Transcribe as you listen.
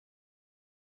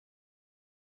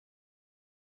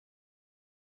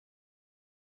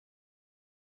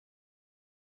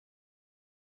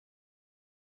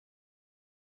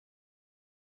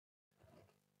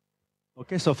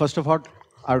Okay, so first of all,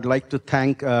 I would like to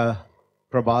thank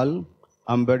Prabal,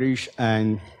 Ambarish,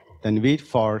 and Tanveer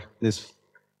for this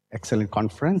excellent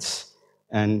conference.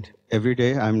 And every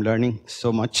day I'm learning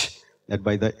so much that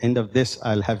by the end of this,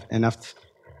 I'll have enough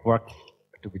work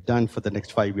to be done for the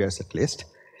next 5 years at least.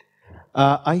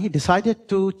 I decided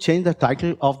to change the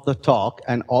title of the talk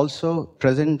and also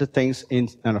present the things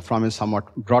from a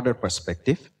somewhat broader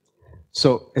perspective.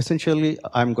 So essentially,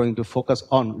 I'm going to focus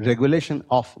on regulation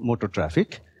of motor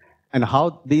traffic and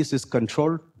how this is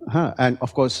controlled. And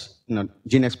of course,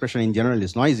 gene expression in general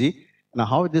is noisy. Now,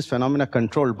 how this phenomena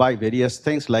controlled by various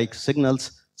things like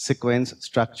signals, sequence,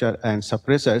 structure, and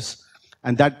suppressors,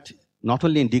 and that not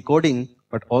only in decoding,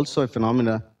 but also a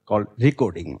phenomena called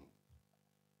recoding.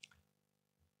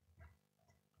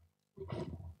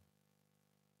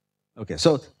 Okay,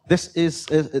 so this is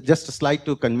just a slide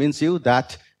to convince you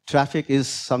that traffic is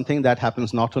something that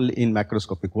happens not only in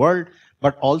macroscopic world,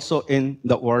 but also in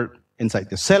the world inside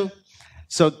the cell.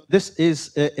 So this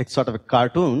is a sort of a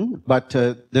cartoon, but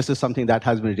this is something that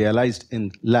has been realized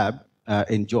in lab,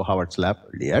 in Joe Howard's lab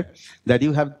earlier, that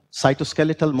you have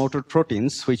cytoskeletal motor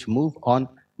proteins which move on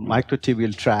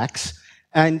microtubule tracks,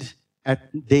 and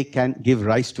they can give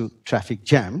rise to traffic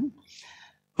jam,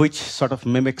 which sort of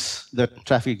mimics the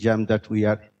traffic jam that we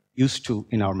are used to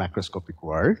in our macroscopic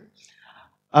world.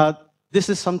 This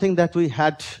is something that we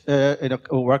had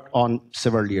worked on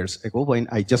several years ago when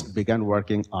I just began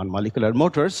working on molecular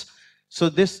motors. So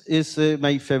this is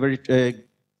my favorite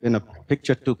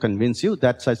picture to convince you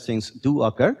that such things do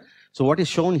occur. So what is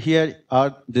shown here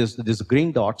are these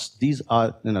green dots. These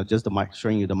are just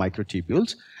showing you the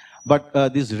microtubules.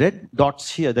 But these red dots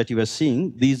here that you are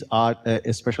seeing, these are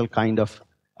a special kind of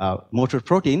motor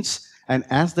proteins. And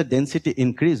as the density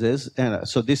increases,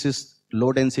 so this is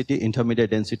low density,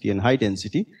 intermediate density, and high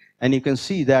density. And you can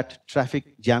see that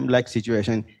traffic jam-like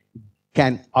situation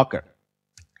can occur.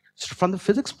 So from the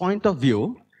physics point of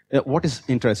view, what is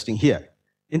interesting here?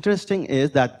 Interesting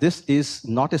is that this is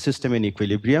not a system in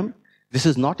equilibrium. This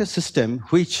is not a system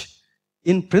which,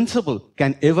 in principle,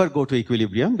 can ever go to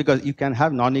equilibrium, because you can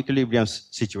have non-equilibrium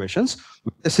situations.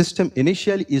 The system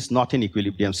initially is not in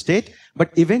equilibrium state,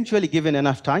 but eventually, given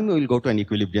enough time, we will go to an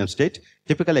equilibrium state.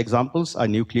 Typical examples are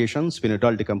nucleation,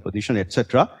 spinodal decomposition,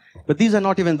 etc. But these are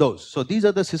not even those. So these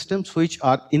are the systems which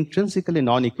are intrinsically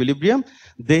non-equilibrium.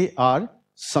 They are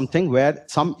something where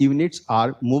some units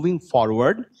are moving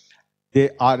forward.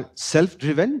 They are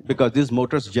self-driven because these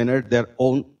motors generate their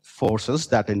own forces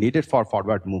that are needed for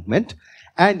forward movement.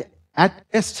 And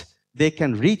at best, they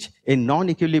can reach a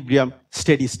non-equilibrium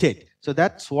steady state. So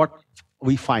that's what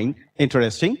we find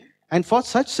interesting. And for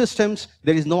such systems,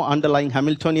 there is no underlying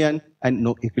Hamiltonian and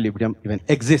no equilibrium even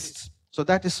exists. So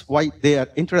that is why they are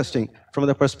interesting from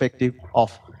the perspective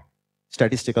of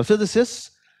statistical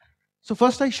physicists. So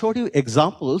first I showed you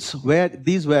examples where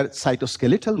these were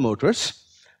cytoskeletal motors.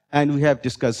 And we have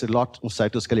discussed a lot of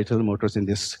cytoskeletal motors in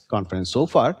this conference so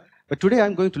far. But today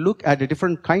I'm going to look at the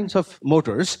different kinds of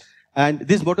motors. And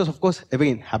these motors, of course,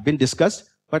 again, have been discussed.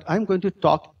 But I'm going to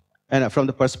talk from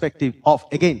the perspective of,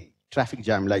 again, traffic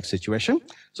jam-like situation.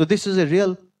 So this is a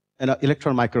real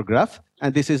electron micrograph.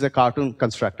 And this is a cartoon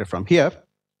constructed from here.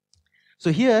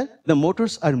 So here, the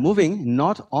motors are moving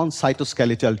not on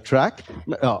cytoskeletal track.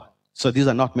 So these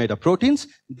are not made of proteins.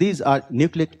 These are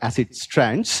nucleic acid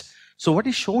strands. So what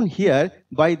is shown here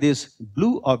by these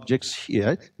blue objects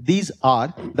here, these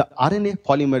are the RNA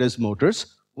polymerase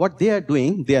motors. What they are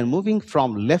doing, they are moving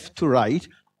from left to right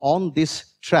on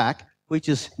this track, which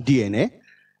is DNA.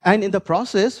 And in the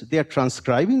process, they are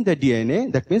transcribing the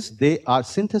DNA. That means they are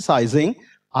synthesizing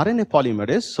RNA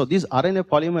polymerase. So these RNA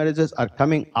polymerases are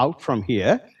coming out from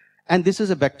here. And this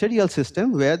is a bacterial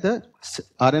system where the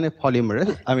RNA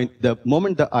polymerase, the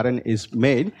moment the RNA is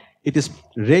made, it is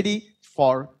ready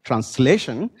for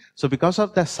translation. So because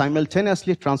of that,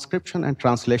 simultaneously transcription and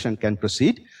translation can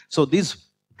proceed. So these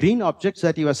green objects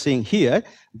that you are seeing here,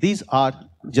 these are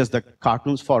just the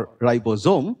cartoons for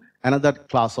ribosome, another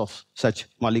class of such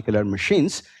molecular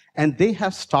machines. And they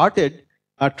have started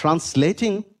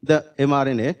translating the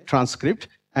mRNA transcript,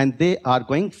 and they are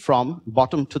going from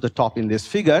bottom to the top in this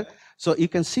figure. So you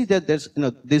can see that there's,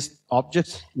 these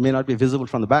objects may not be visible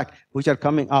from the back, which are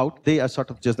coming out. They are sort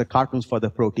of just the cartoons for the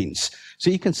proteins. So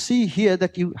you can see here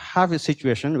that you have a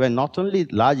situation where not only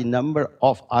large number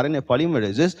of RNA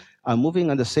polymerases are moving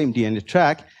on the same DNA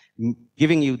track,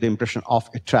 giving you the impression of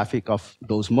a traffic of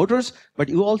those motors, but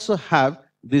you also have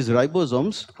these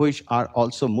ribosomes, which are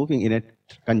also moving in a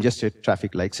congested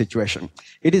traffic-like situation.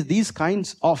 It is these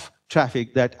kinds of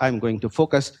traffic that I'm going to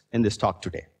focus in this talk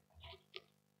today.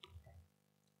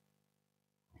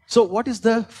 So what is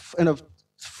the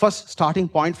first starting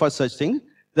point for such things?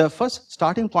 The first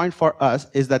starting point for us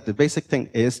is that the basic thing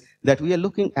is that we are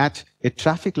looking at a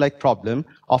traffic-like problem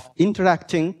of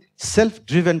interacting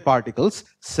self-driven particles.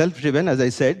 Self-driven, as I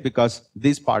said, because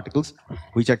these particles,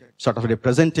 which are sort of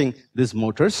representing these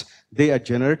motors, they are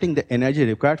generating the energy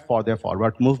required for their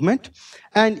forward movement.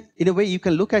 And in a way, you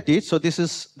can look at it, so this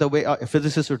is the way a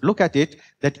physicist would look at it,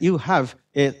 that you have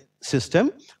a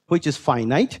system which is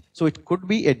finite, so it could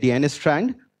be a DNA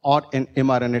strand or an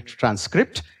mRNA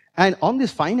transcript. And on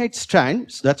this finite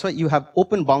strand, so that's why you have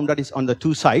open boundaries on the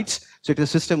two sides. So it is a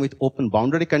system with open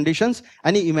boundary conditions.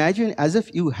 And you imagine as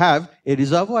if you have a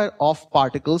reservoir of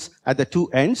particles at the two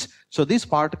ends. So these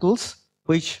particles,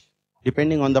 which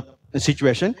depending on the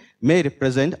situation, may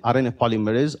represent RNA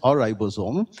polymerase or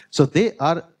ribosome. So they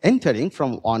are entering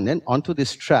from one end onto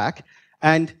this track.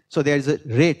 And so there is a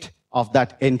rate of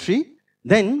that entry.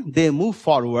 Then they move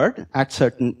forward at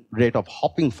certain rate of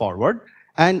hopping forward.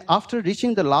 And after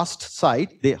reaching the last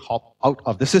site, they hop out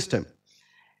of the system.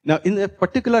 Now, in a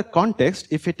particular context,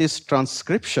 if it is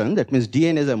transcription, that means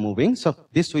DNAs are moving, so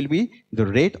this will be the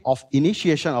rate of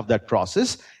initiation of that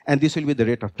process, and this will be the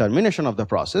rate of termination of the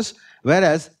process,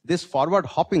 whereas this forward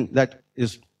hopping that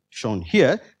is shown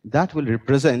here, that will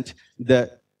represent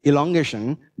the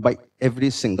elongation by every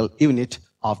single unit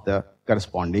of the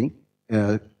corresponding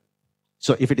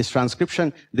so if it is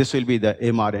transcription, this will be the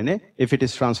mRNA. If it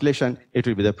is translation, it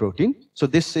will be the protein. So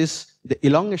this is the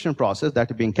elongation process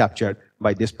that is being captured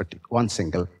by this particular one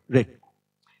single rate.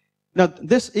 Now,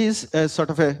 this is a sort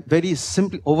of a very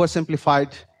simple,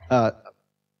 oversimplified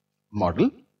model.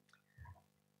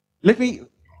 Let me,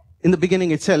 in the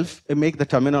beginning itself, make the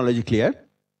terminology clear.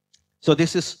 So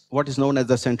this is what is known as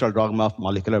the central dogma of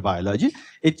molecular biology.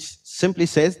 It simply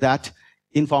says that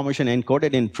information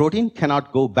encoded in protein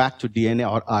cannot go back to DNA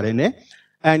or RNA.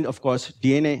 And of course,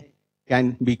 DNA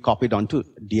can be copied onto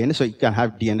DNA. So you can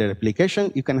have DNA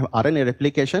replication. You can have RNA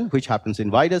replication, which happens in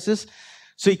viruses.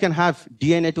 So you can have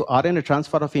DNA to RNA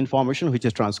transfer of information, which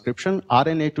is transcription.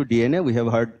 RNA to DNA, we have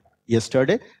heard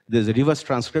yesterday, there's a reverse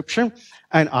transcription.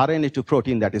 And RNA to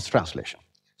protein, that is translation.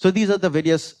 So these are the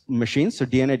various machines. So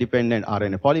DNA-dependent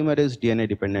RNA polymerase,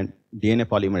 DNA-dependent DNA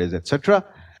polymerase, etc.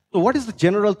 So what is the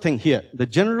general thing here? The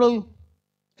general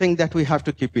thing that we have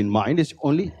to keep in mind is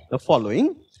only the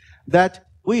following, that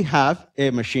we have a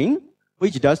machine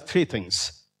which does three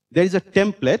things. There is a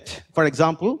template. For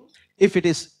example, if it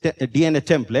is a DNA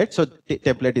template, so the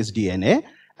template is DNA,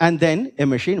 and then a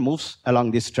machine moves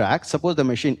along this track. Suppose the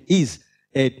machine is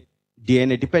a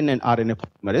DNA-dependent RNA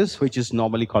polymerase, which is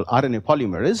normally called RNA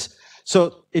polymerase.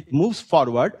 So it moves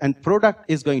forward, and product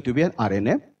is going to be an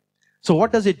RNA. So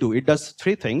what does it do? It does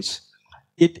three things.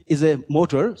 It is a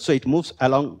motor, so it moves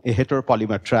along a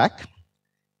heteropolymer track.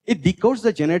 It decodes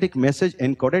the genetic message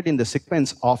encoded in the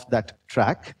sequence of that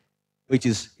track, which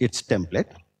is its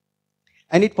template.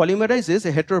 And it polymerizes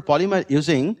a heteropolymer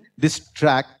using this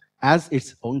track as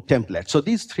its own template. So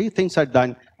these three things are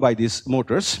done by these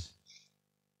motors.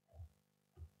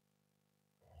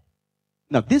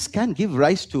 Now, this can give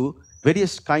rise to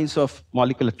various kinds of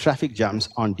molecular traffic jams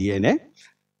on DNA.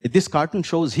 This cartoon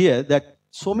shows here that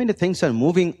so many things are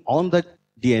moving on the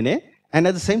DNA, and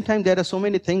at the same time, there are so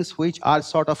many things which are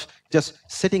sort of just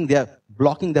sitting there,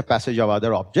 blocking the passage of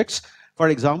other objects. For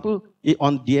example,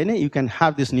 on DNA, you can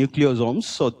have these nucleosomes,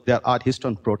 so there are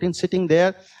histone proteins sitting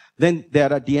there. Then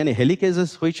there are DNA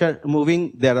helicases which are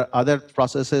moving. There are other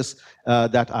processes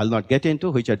that I'll not get into,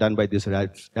 which are done by this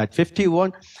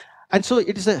RAD51. And so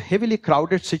it is a heavily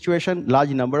crowded situation. Large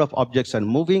number of objects are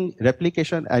moving.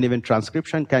 Replication and even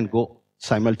transcription can go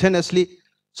simultaneously.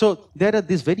 So there are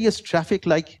these various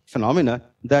traffic-like phenomena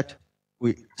that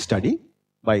we study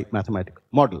by mathematical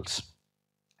models.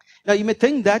 Now, you may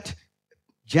think that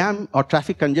jam or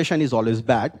traffic congestion is always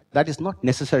bad. That is not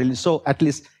necessarily so, at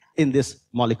least in this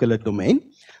molecular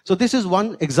domain. So this is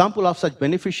one example of such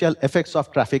beneficial effects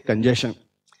of traffic congestion.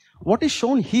 What is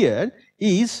shown here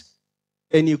is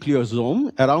a nucleosome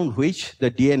around which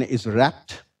the DNA is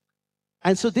wrapped.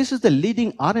 And so this is the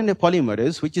leading RNA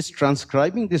polymerase, which is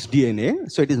transcribing this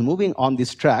DNA. So it is moving on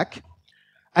this track.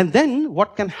 And then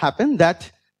what can happen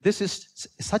that this is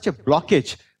such a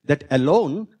blockage that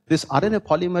alone this RNA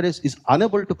polymerase is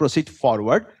unable to proceed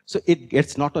forward. So it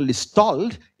gets not only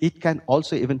stalled, it can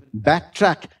also even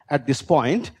backtrack at this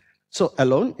point. So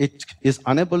alone it is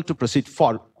unable to proceed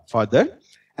further.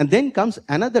 And then comes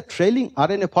another trailing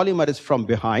RNA polymerase from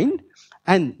behind,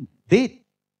 and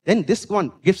then this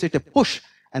one gives it a push,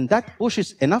 and that push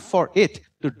is enough for it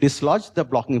to dislodge the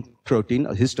blocking protein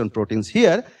or histone proteins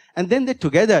here, and then they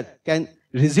together can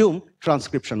resume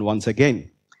transcription once again.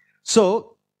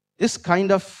 So this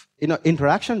kind of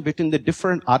interaction between the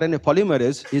different RNA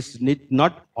polymerase need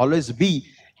not always be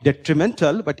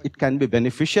detrimental, but it can be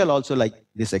beneficial also, like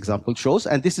this example shows.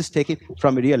 And this is taken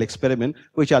from a real experiment,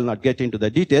 which I'll not get into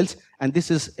the details. And this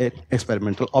is an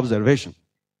experimental observation.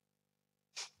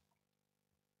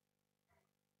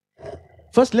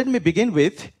 First, let me begin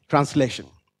with translation.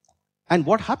 And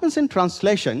what happens in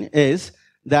translation is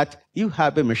that you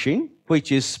have a machine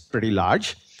which is pretty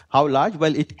large. How large?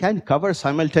 Well, it can cover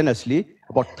simultaneously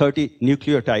about 30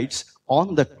 nucleotides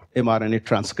on the mRNA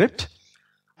transcript.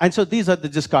 And so these are the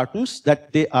just cartoons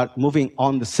that they are moving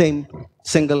on the same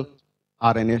single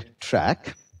RNA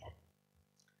track.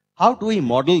 How do we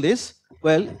model this?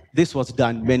 Well, this was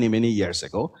done many, many years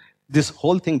ago. This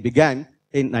whole thing began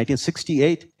in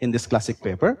 1968 in this classic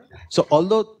paper. So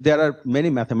although there are many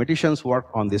mathematicians who work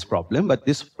on this problem, but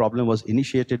this problem was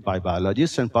initiated by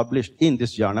biologists and published in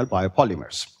this journal,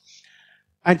 Biopolymers.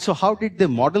 And so how did they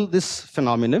model this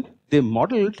phenomenon? They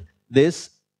modeled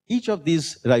each of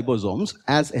these ribosomes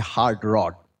as a hard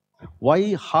rod.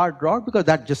 Why hard rod? Because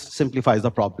that just simplifies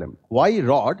the problem. Why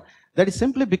rod? That is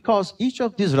simply because each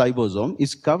of these ribosomes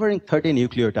is covering 30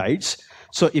 nucleotides.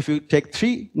 So if you take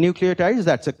 3 nucleotides,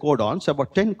 that's a codon. So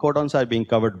about 10 codons are being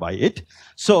covered by it.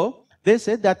 So they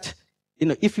said that,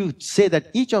 if you say that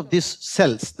each of these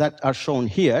cells that are shown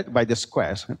here by the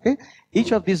squares, okay,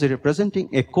 each of these is representing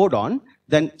a codon,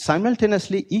 then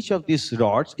simultaneously each of these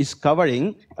rods is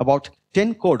covering about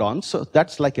 10 codons. So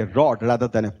that's like a rod rather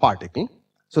than a particle.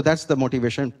 So that's the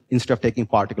motivation. Instead of taking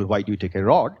particle, why do you take a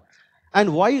rod?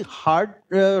 And why hard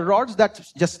rods?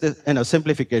 That's just the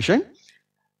simplification.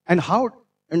 And how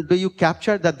do you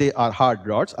capture that they are hard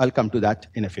rods? I'll come to that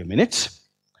in a few minutes.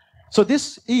 So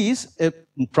this is a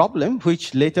problem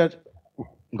which later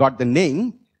got the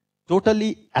name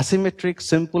totally asymmetric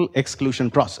simple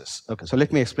exclusion process. Okay, so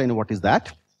let me explain what is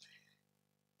that.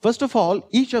 First of all,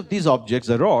 each of these objects,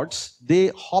 the rods,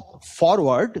 they hop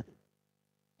forward.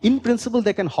 In principle,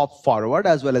 they can hop forward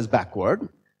as well as backward.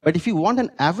 But if you want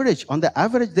an average, on the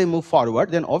average they move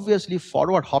forward, then obviously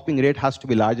forward hopping rate has to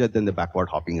be larger than the backward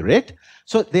hopping rate.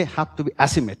 So they have to be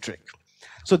asymmetric.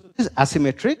 So this is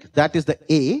asymmetric, that is the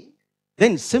A.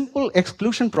 Then simple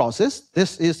exclusion process,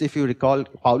 this is, if you recall,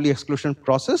 Pauli exclusion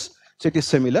process. So it is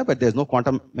similar, but there's no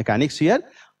quantum mechanics here.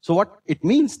 So what it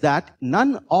means that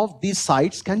none of these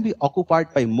sites can be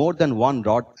occupied by more than one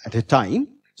rod at a time.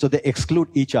 So they exclude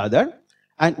each other.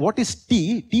 And what is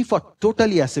T? T for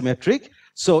totally asymmetric.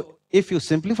 So if you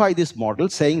simplify this model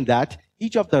saying that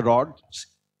each of the rods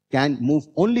can move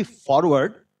only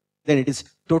forward, then it is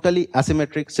totally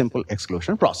asymmetric simple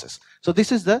exclusion process. So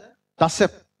this is the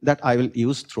TASEP that I will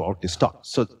use throughout this talk.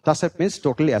 So TASEP means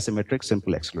totally asymmetric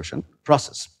simple exclusion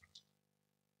process.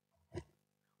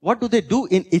 What do they do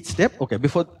in each step? Okay,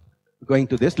 before going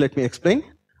to this, let me explain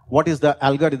what is the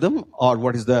algorithm or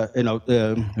what is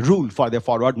the rule for the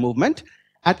forward movement.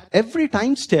 At every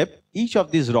time step, each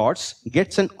of these rods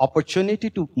gets an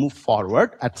opportunity to move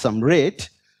forward at some rate,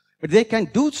 but they can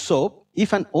do so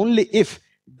if and only if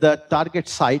the target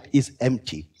site is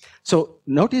empty. So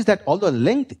notice that although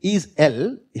length is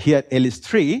L, here L is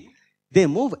 3, they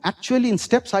move actually in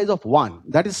step size of 1.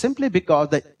 That is simply because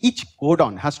each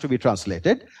codon has to be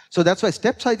translated. So that's why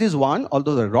step size is 1,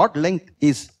 although the rod length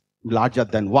is larger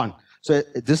than 1. So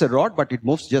this is a rod, but it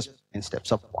moves just in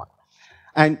steps of 1.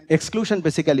 And exclusion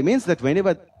basically means that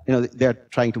whenever they're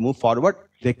trying to move forward,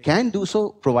 they can do so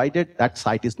provided that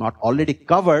site is not already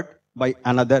covered by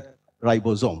another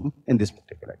ribosome in this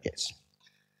particular case.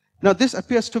 Now this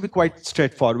appears to be quite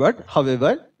straightforward.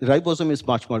 However, the ribosome is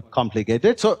much more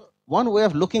complicated. So one way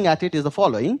of looking at it is the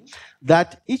following,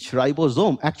 that each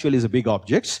ribosome actually is a big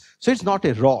object. So it's not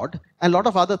a rod, and a lot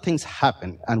of other things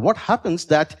happen. And what happens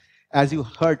that, as you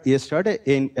heard yesterday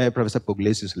in Professor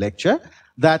Puglisi's lecture,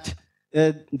 that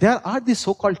there are these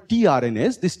so-called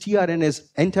tRNAs. These tRNAs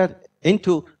enter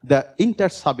into the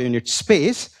inter-subunit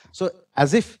space, so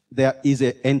as if there is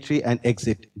an entry and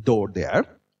exit door there.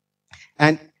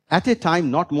 And at a time,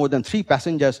 not more than 3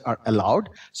 passengers are allowed.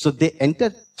 So they enter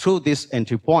through this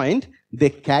entry point, they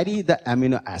carry the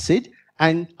amino acid,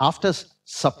 and after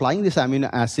supplying these amino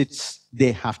acids,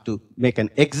 they have to make an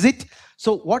exit.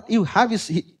 So what you have is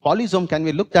polysome can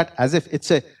be looked at as if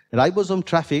it's a ribosome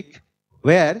traffic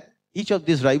where each of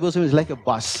these ribosomes is like a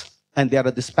bus, and there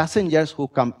are these passengers who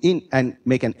come in and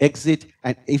make an exit,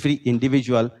 and every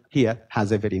individual here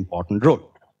has a very important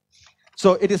role.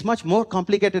 So it is much more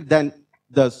complicated than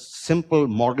the simple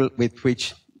model with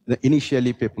which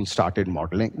initially people started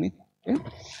modeling. Okay?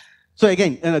 So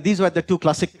again, these were the 2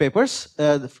 classic papers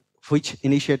which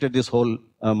initiated this whole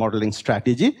modeling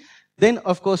strategy. Then,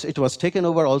 of course, it was taken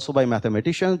over also by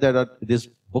mathematicians. There are these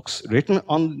books written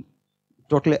on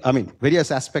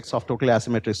various aspects of totally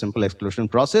asymmetric simple exclusion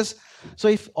process. So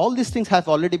if all these things have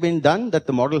already been done, that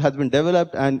the model has been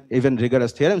developed and even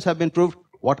rigorous theorems have been proved,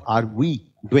 what are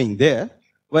we doing there?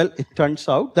 Well, it turns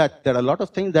out that there are a lot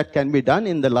of things that can be done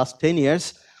in the last 10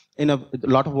 years. A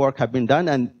lot of work have been done,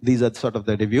 and these are sort of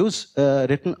the reviews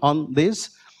written on this.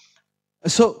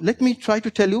 So let me try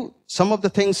to tell you some of the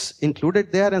things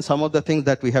included there and some of the things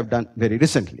that we have done very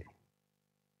recently.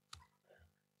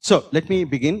 So let me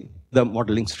begin the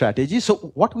modeling strategy. So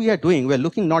what we are doing, we're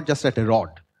looking not just at a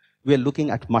rod, we're looking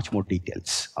at much more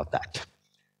details of that.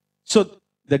 So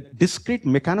the discrete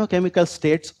mechanochemical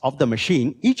states of the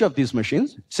machine, each of these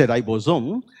machines, say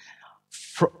ribosome,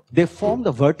 they form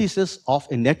the vertices of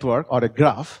a network or a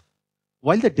graph,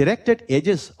 while the directed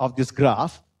edges of this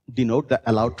graph denote the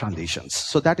allowed transitions.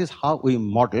 So that is how we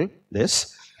model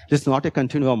this. This is not a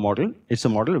continuum model. It's a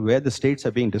model where the states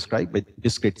are being described with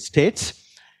discrete states.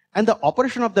 And the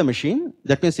operation of the machine,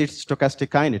 that means its stochastic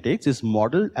kinetics, is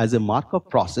modeled as a Markov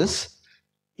process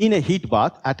in a heat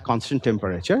bath at constant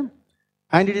temperature.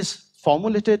 And it is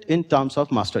formulated in terms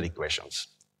of master equations.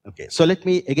 Okay, so let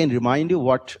me again remind you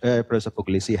what Professor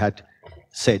Puglisi had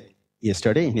said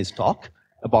yesterday in his talk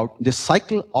about the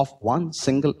cycle of one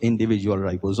single individual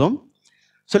ribosome.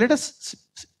 So let us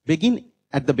begin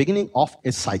at the beginning of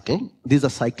a cycle. These are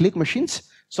cyclic machines.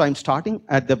 So I'm starting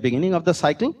at the beginning of the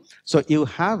cycle. So you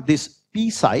have this P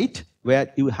site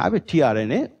where you have a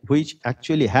tRNA which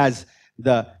actually has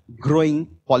the growing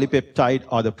polypeptide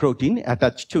or the protein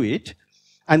attached to it.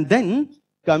 And then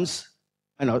comes,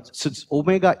 so it's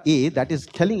omega A, that is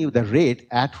telling you the rate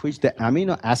at which the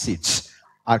amino acids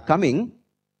are coming.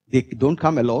 They don't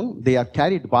come alone, they are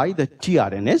carried by the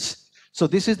tRNAs. So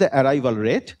this is the arrival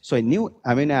rate. So a new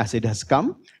amino acid has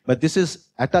come, but this is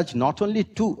attached not only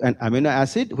to an amino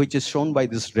acid, which is shown by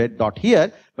this red dot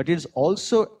here, but it is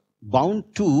also bound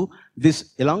to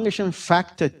this elongation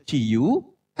factor TU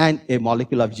and a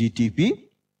molecule of GTP.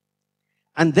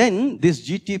 And then this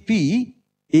GTP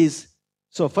is,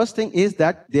 so first thing is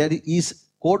that there is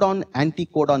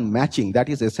codon-anticodon matching. That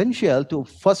is essential to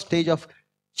first stage of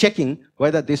checking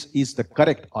whether this is the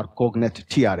correct or cognate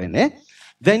tRNA.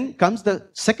 Then comes the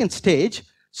second stage.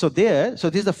 So this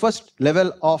is the first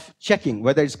level of checking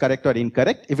whether it's correct or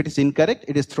incorrect. If it is incorrect,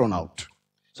 it is thrown out.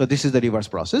 So this is the reverse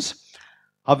process.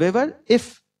 However,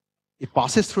 if it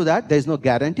passes through that, there is no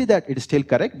guarantee that it is still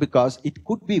correct because it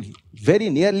could be very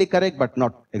nearly correct but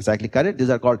not exactly correct.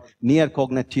 These are called near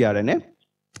cognate tRNA.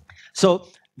 So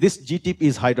this GTP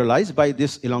is hydrolyzed by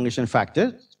this elongation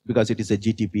factor because it is a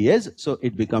GTPase, so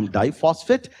it becomes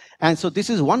diphosphate. And so this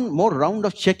is one more round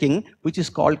of checking, which is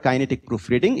called kinetic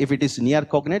proofreading. If it is near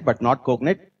cognate but not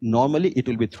cognate, normally it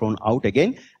will be thrown out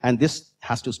again, and this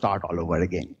has to start all over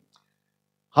again.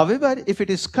 However, if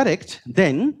it is correct,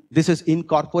 then this is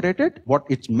incorporated. What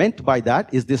it's meant by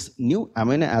that is this new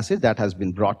amino acid that has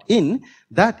been brought in,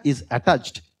 that is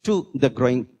attached to the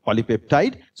growing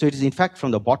polypeptide. So it is in fact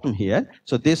from the bottom here.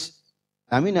 So this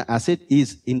amino acid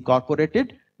is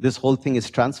incorporated. This whole thing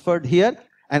is transferred here.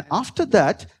 And after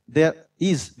that, there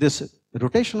is this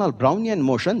rotational Brownian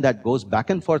motion that goes back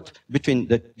and forth between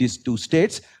these two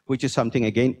states, which is something,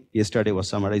 again, yesterday was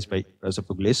summarized by Professor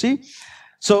Puglisi.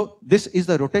 So this is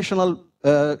the rotational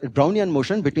Brownian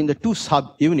motion between the two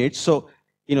subunits. So,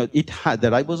 the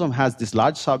ribosome has this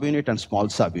large subunit and small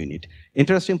subunit.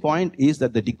 Interesting point is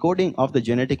that the decoding of the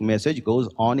genetic message goes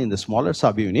on in the smaller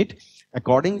subunit.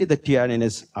 Accordingly, the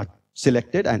tRNAs are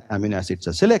selected and amino acids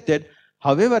are selected.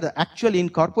 However, the actual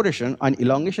incorporation and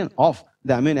elongation of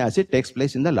the amino acid takes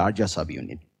place in the larger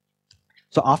subunit.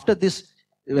 So after this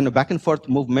back and forth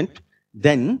movement,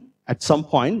 then at some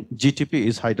point GTP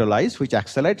is hydrolyzed, which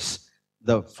accelerates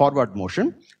the forward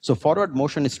motion. So forward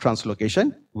motion is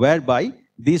translocation, whereby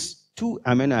these two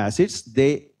amino acids,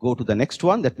 they go to the next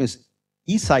one. That means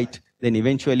E site, then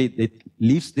eventually it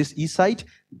leaves this E site.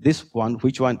 This one,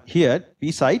 which one here,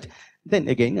 P site, then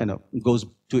again, goes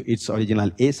to its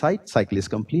original A site, cycle is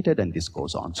completed, and this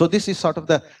goes on. So this is sort of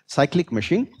the cyclic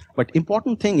machine. But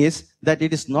important thing is that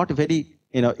it is not a very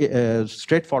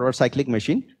straightforward cyclic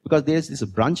machine, because there is this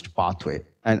branched pathway.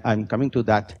 And I'm coming to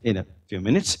that in a few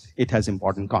minutes. It has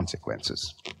important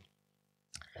consequences.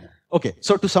 Okay,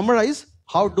 so to summarize,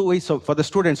 how do we, so for the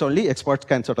students only, experts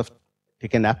can sort of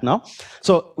take a nap now.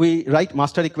 So we write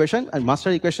master equation, and master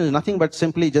equation is nothing but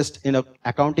simply just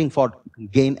accounting for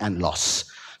gain and loss.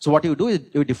 So what you do is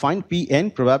you define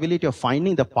Pn, probability of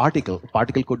finding the particle.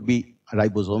 Particle could be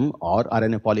ribosome or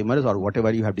RNA polymerase or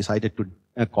whatever you have decided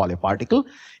to call a particle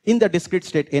in the discrete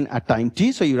state n at time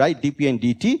t. So you write dp and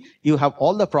dt. You have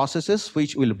all the processes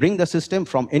which will bring the system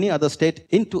from any other state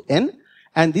into n,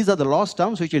 And these are the loss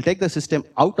terms which will take the system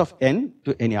out of N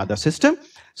to any other system.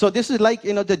 So this is like,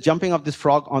 the jumping of this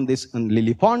frog on this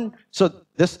lily pond. So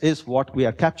this is what we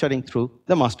are capturing through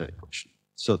the master equation.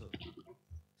 So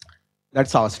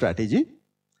that's our strategy.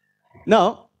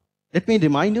 Now, let me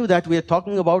remind you that we are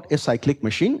talking about a cyclic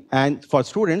machine. And for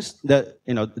students,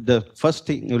 the first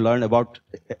thing you learn about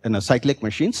cyclic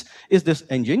machines is this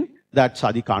engine that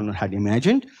Sadi Carnot had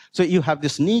imagined. So you have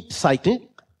this neat cycle,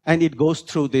 and it goes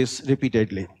through this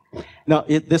repeatedly. Now,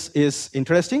 this is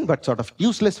interesting, but sort of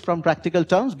useless from practical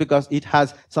terms because it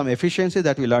has some efficiency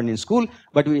that we learn in school,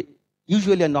 but we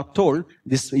usually are not told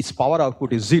its power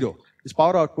output is 0. Its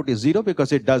power output is 0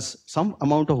 because it does some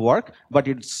amount of work, but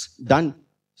it's done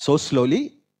so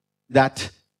slowly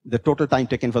that the total time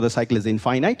taken for the cycle is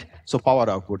infinite, so power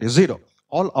output is 0.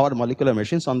 All our molecular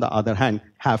machines, on the other hand,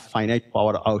 have finite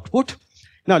power output.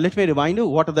 Now, let me remind you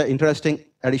what are the interesting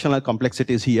additional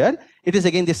complexities here. It is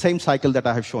again the same cycle that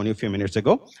I have shown you a few minutes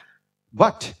ago.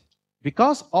 But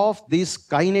because of this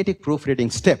kinetic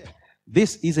proofreading step,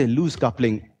 this is a loose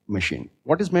coupling machine.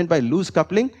 What is meant by loose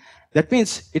coupling? That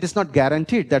means it is not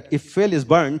guaranteed that if fuel is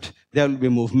burnt, there will be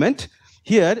movement.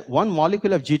 Here, one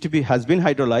molecule of G2B has been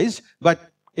hydrolyzed,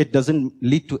 but it doesn't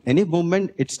lead to any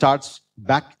movement. It starts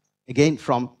back again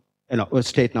from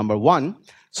state number 1.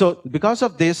 So because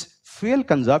of this, fuel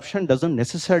consumption doesn't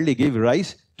necessarily give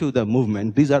rise to the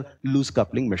movement. These are loose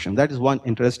coupling machines. That is one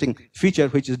interesting feature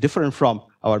which is different from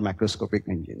our macroscopic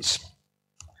engines.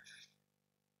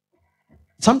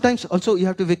 Sometimes also you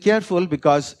have to be careful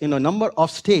because number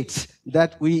of states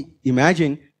that we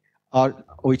imagine or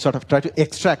we sort of try to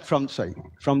extract from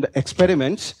the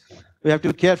experiments, we have to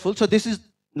be careful. So this is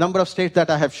number of states that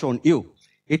I have shown you.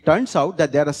 It turns out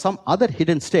that there are some other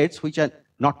hidden states which are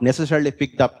not necessarily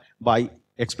picked up by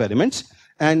experiments.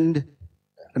 And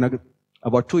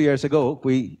about 2 years ago,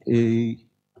 we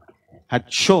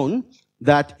had shown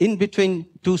that in between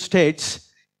two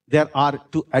states, there are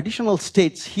two additional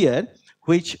states here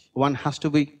which one has to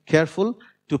be careful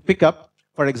to pick up.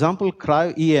 For example,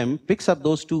 cryo-EM picks up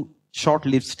those two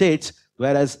short-lived states,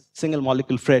 whereas single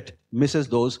molecule FRET misses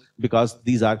those because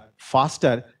these are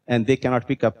faster and they cannot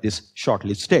pick up these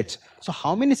short-lived states. So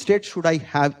how many states should I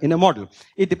have in a model?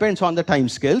 It depends on the time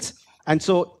scales. And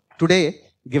so today,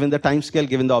 given the time scale,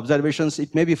 given the observations,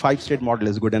 it may be 5-state model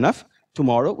is good enough.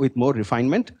 Tomorrow, with more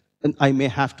refinement, and I may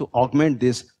have to augment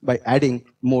this by adding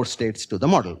more states to the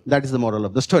model. That is the moral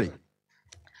of the story.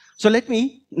 So let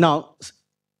me now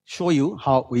show you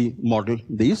how we model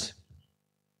these.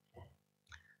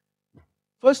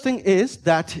 First thing is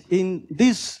that in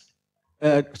this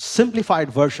simplified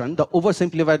version, the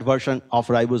oversimplified version of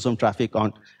ribosome traffic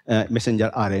on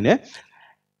messenger RNA,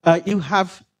 you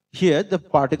have here the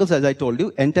particles, as I told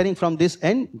you, entering from this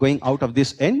end, going out of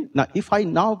this end. Now, if I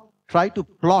now try to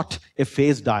plot a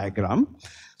phase diagram,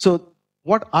 so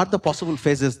what are the possible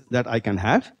phases that I can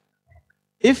have?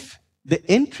 If the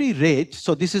entry rate,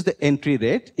 so this is the entry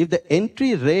rate, if the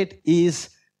entry rate is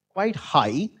quite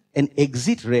high and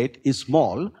exit rate is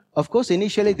small, of course,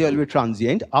 initially they will be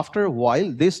transient. After a while,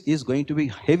 this is going to be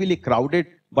heavily crowded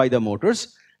by the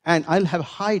motors, and I'll have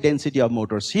high density of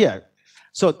motors here.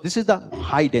 So this is the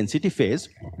high density phase.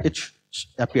 It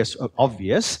appears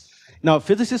obvious. Now,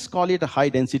 physicists call it a high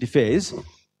density phase.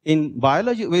 In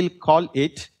biology, we'll call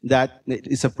it that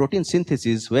it's a protein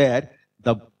synthesis where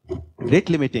the rate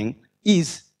limiting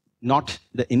is not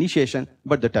the initiation,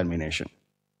 but the termination.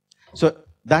 So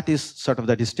that is sort of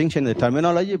the distinction in the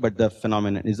terminology, but the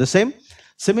phenomenon is the same.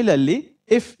 Similarly,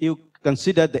 if you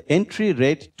consider the entry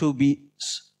rate to be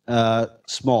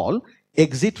small,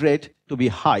 exit rate to be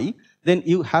high, then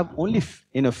you have only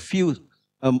a few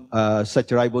such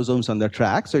ribosomes on the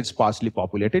track, so it's sparsely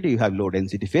populated. You have low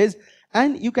density phase,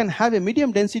 and you can have a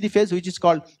medium density phase which is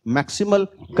called maximal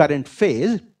current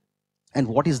phase. And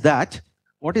what is that?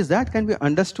 What is that can be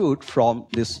understood from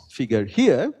this figure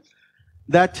here,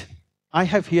 that I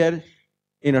have here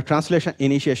translation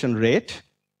initiation rate,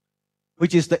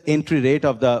 which is the entry rate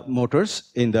of the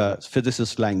motors in the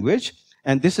physicist language,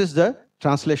 and this is the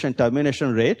translation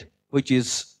termination rate, which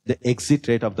is the exit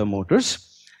rate of the motors.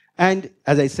 And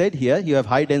as I said here, you have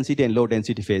high density and low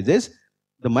density phases.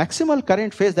 The maximal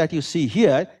current phase that you see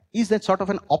here is that sort of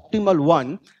an optimal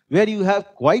one, where you have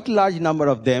quite large number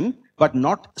of them, but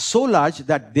not so large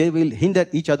that they will hinder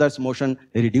each other's motion,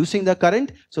 reducing the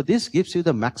current. So this gives you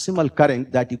the maximal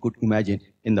current that you could imagine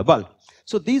in the bulb.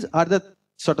 So these are the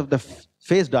sort of the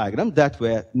phase diagrams that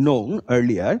were known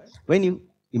earlier when you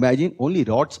imagine only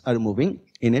rods are moving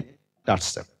in a touch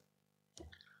cell.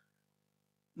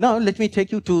 Now let me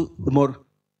take you to the more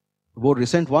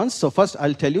recent ones. So first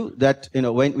I'll tell you that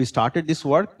when we started this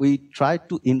work, we tried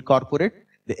to incorporate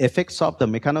the effects of the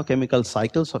mechanochemical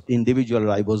cycles of individual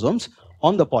ribosomes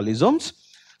on the polysomes.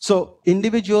 So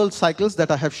individual cycles that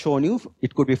I have shown you,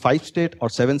 it could be 5-state or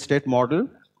 7-state model.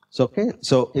 So, okay,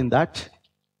 so in that,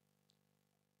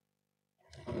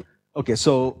 okay,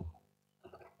 so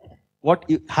what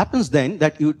happens then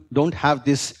that you don't have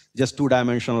this just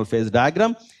two-dimensional phase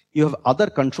diagram. You have other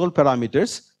control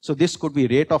parameters. So this could be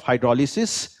rate of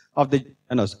hydrolysis of the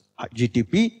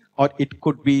GTP, or it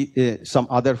could be some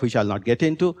other which I'll not get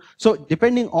into. So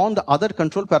depending on the other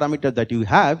control parameter that you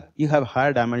have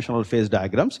higher dimensional phase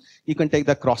diagrams. You can take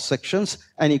the cross sections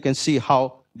and you can see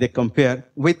how they compare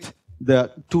with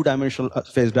the two-dimensional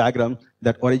phase diagram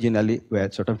that originally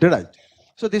were sort of derived.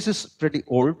 So this is pretty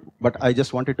old, but I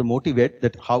just wanted to motivate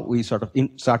that how we sort of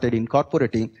started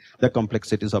incorporating the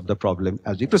complexities of the problem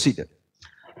as we proceeded.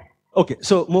 Okay,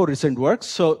 so more recent works.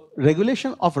 So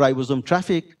regulation of ribosome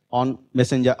traffic on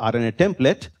messenger RNA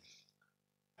template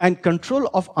and control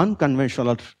of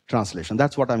unconventional translation.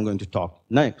 That's what I'm going to talk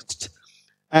next.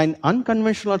 And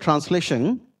unconventional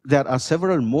translation, there are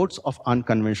several modes of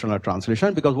unconventional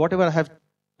translation, because whatever I have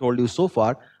told you so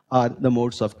far are the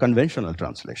modes of conventional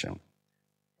translation.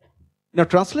 Now,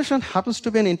 translation happens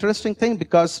to be an interesting thing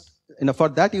because for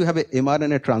that you have a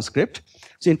mRNA transcript.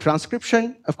 So in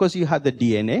transcription, of course, you have the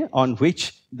DNA on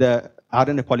which the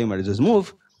RNA polymerases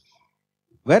move.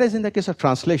 Whereas in the case of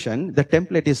translation, the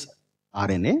template is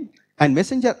RNA, and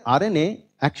messenger RNA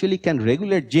actually can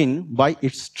regulate gene by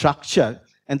its structure,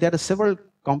 and there are several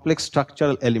complex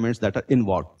structural elements that are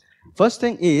involved. First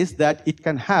thing is that it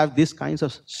can have these kinds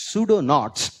of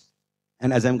pseudo-knots,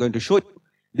 and as I'm going to show you,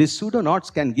 these pseudo-knots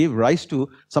can give rise to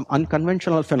some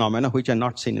unconventional phenomena which are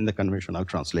not seen in the conventional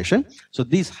translation. So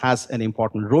this has an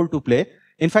important role to play.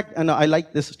 In fact, and I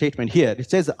like this statement here. It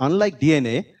says, unlike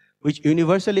DNA, which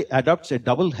universally adopts a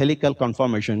double helical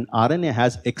conformation, RNA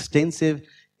has extensive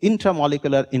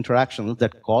intramolecular interactions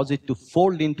that cause it to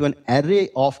fold into an array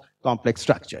of complex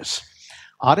structures.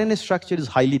 RNA structure is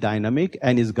highly dynamic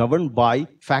and is governed by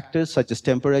factors such as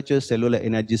temperature, cellular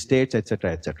energy states,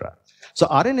 etc., etc. So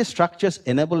RNA structures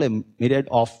enable a myriad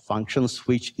of functions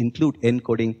which include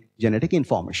encoding genetic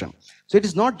information. So it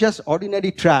is not just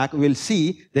ordinary track. We'll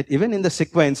see that even in the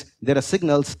sequence, there are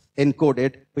signals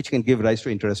encoded which can give rise to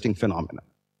interesting phenomena.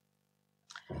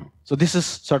 So this is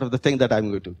sort of the thing that I'm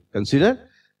going to consider.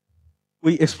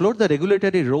 We explored the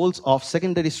regulatory roles of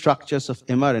secondary structures of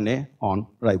mRNA on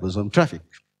ribosome traffic.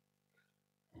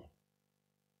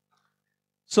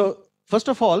 So first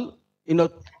of all,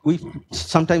 we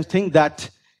sometimes think that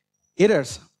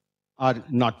errors are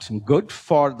not good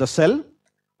for the cell,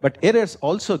 but errors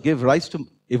also give rise to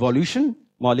evolution,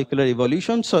 molecular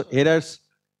evolution. So errors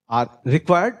are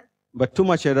required, but too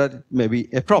much error may be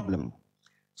a problem.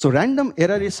 So random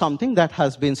error is something that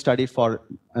has been studied for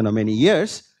many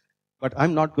years, but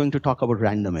I'm not going to talk about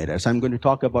random errors. I'm going to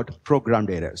talk about programmed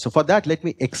errors. So for that, let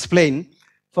me explain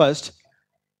first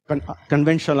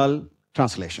conventional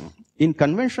translation. In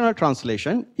conventional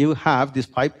translation, you have this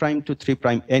 5' to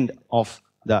 3' end of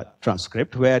the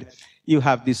transcript where you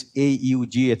have this A, U,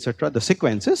 G, etc., the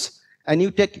sequences, and you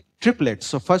take triplets.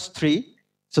 So first 3,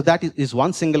 so that is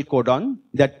one single codon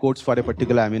that codes for a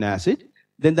particular amino acid.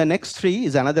 Then the next 3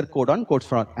 is another codon, codes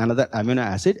for another amino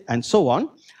acid, and so on.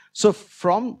 So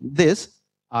from this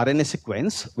RNA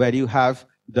sequence, where you have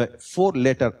the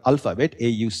 4-letter alphabet, A,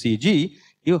 U, C, G,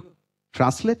 you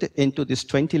translate it into this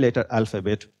 20-letter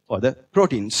alphabet for the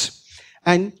proteins.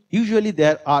 And usually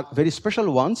there are very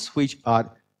special ones which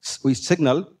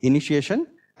signal initiation,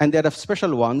 and there are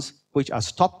special ones which are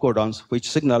stop codons which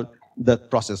signal the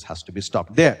process has to be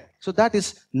stopped there. So that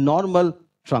is normal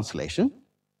translation.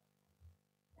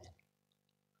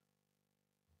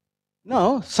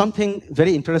 Now, something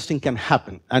very interesting can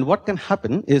happen. And what can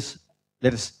happen is,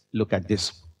 let us look at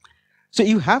this. So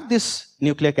you have this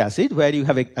nucleic acid where you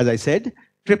have, as I said,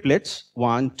 triplets,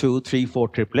 1, 2, 3, 4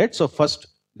 triplets. So first,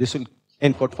 this will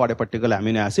encode for a particular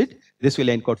amino acid. This will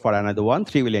encode for another one.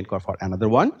 3 will encode for another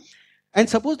one. And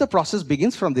suppose the process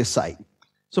begins from this side.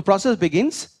 So process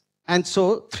begins, and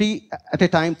so 3 at a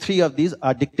time, 3 of these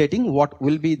are dictating what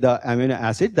will be the amino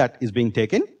acid that is being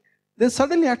taken. Then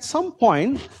suddenly at some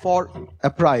point, for a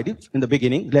priori in the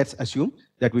beginning, let's assume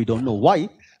that we don't know why,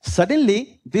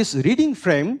 suddenly this reading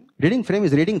frame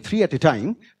is reading 3 at a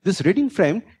time. This reading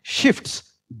frame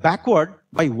shifts backward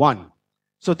by 1.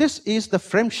 So this is the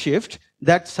frame shift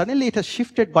that suddenly it has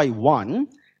shifted by 1,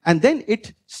 and then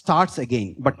it starts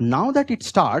again. But now that it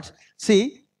starts,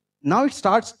 see, now it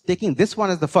starts taking this one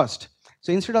as the first.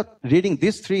 So instead of reading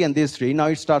this 3 and this 3, now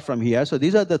it starts from here. So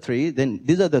these are the 3, then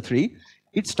these are the 3.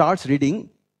 It starts reading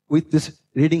with this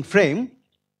reading frame,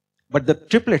 but the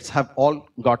triplets have all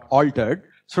got altered.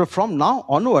 So from now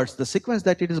onwards, the sequence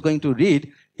that it is going to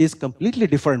read is completely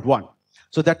different one.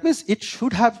 So that means it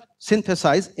should have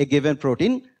synthesized a given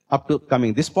protein up to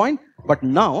coming this point, but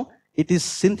now it is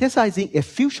synthesizing a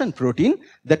fusion protein.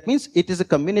 That means it is a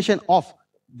combination of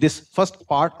this first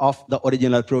part of the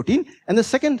original protein, and the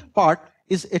second part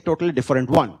is a totally different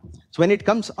one. So when it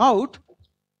comes out,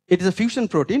 it is a fusion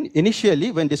protein.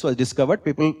 Initially, when this was discovered,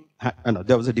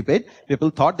 there was a debate. People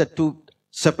thought that two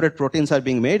separate proteins are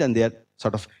being made and they are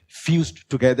sort of fused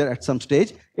together at some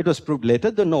stage. It was proved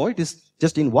later that no, it is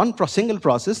just in one single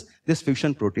process, this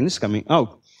fusion protein is coming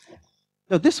out.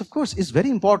 Now this, of course, is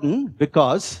very important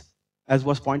because, as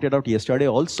was pointed out yesterday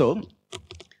also,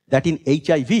 that in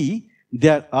HIV,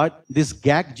 there are these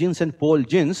GAG genes and POL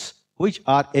genes which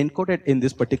are encoded in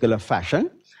this particular fashion.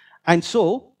 And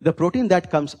so the protein that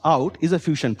comes out is a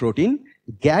fusion protein.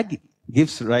 GAG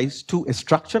gives rise to a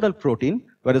structural protein,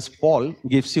 whereas POL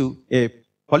gives you a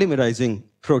polymerizing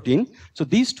protein. So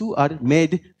these two are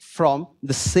made from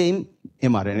the same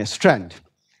mRNA strand.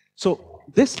 So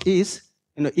this is,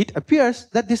 it appears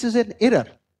that this is an error,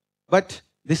 but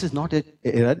this is not an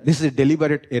error. This is a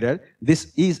deliberate error.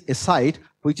 This is a site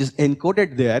which is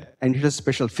encoded there, and it has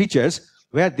special features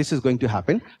where this is going to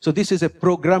happen. So this is a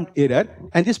programmed error,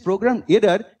 and this programmed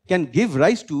error can give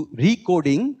rise to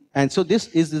recoding. And so this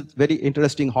is a very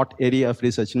interesting hot area of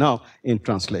research now in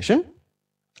translation.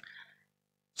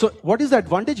 So what is the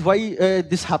advantage why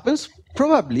this happens?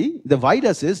 Probably the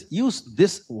viruses use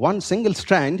this one single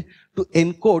strand to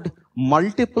encode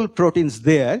multiple proteins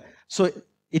there. So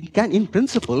it can, in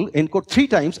principle, encode 3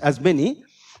 times as many,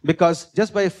 because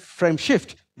just by frame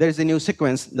shift, there is a new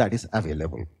sequence that is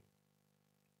available.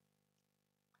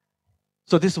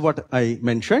 So this is what I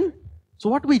mentioned. So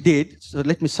what we did, so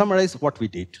let me summarize what we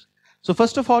did. So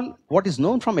first of all, what is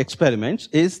known from experiments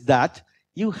is that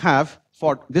you have,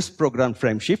 for this program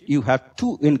frame shift, you have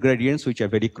 2 ingredients which are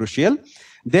very crucial.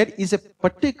 There is a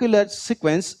particular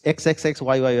sequence,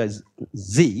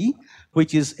 XXXYYZ,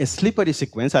 which is a slippery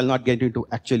sequence. I'll not get into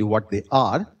actually what they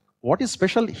are. What is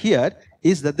special here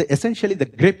is that essentially the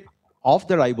grip of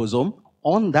the ribosome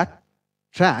on that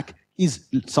track is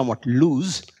somewhat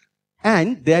loose,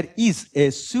 and there is a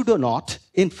pseudoknot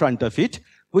in front of it,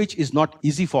 which is not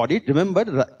easy for it. Remember,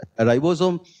 a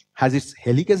ribosome has its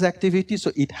helicase activity,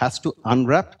 so it has to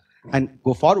unwrap and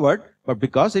go forward. But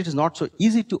because it is not so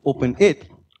easy to open it,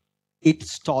 it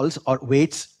stalls or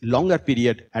waits longer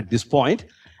period at this point,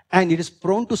 and it is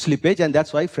prone to slippage, and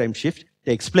that's why frame shift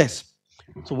takes place.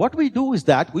 So what we do is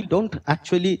that we don't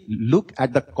actually look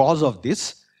at the cause of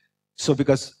this. So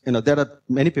because there are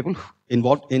many people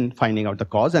involved in finding out the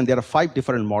cause, and there are 5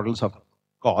 different models of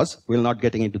cause. We're not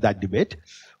getting into that debate.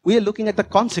 We are looking at the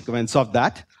consequence of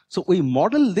that. So we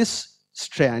model this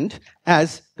strand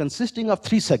as consisting of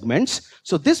 3 segments.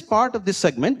 So this part of this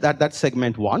segment, that's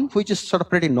segment 1, which is sort of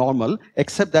pretty normal,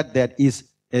 except that there is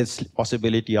a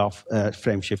possibility of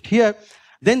frame shift here.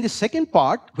 Then the second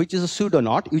part, which is a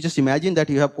pseudoknot, you just imagine that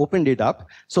you have opened it up.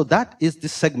 So that is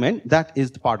this segment, that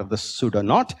is the part of the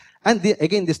pseudoknot. And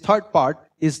again, this third part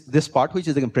is this part, which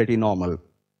is again pretty normal.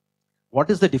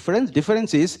 What is the difference?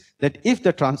 Difference is that if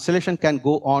the translation can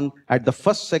go on at the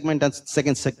first segment and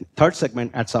third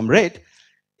segment at some rate,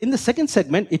 in the second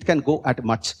segment, it can go at a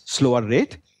much slower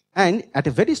rate. And at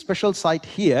a very special site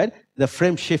here, the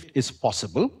frame shift is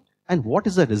possible. And what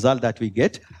is the result that we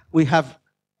get? We have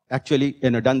actually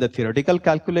done the theoretical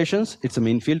calculations. It's a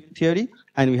mean field theory,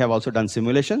 and we have also done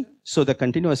simulation. So the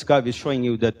continuous curve is showing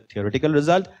you the theoretical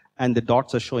result, and the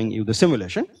dots are showing you the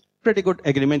simulation. Pretty good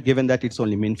agreement given that it's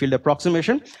only mean field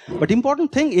approximation. But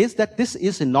important thing is that this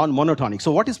is non-monotonic.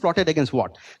 So what is plotted against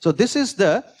what? So this is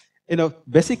the,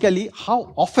 basically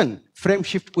how often frame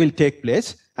shift will take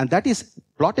place, and that is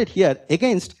plotted here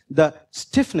against the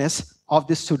stiffness of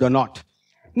this pseudoknot.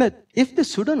 Now, if the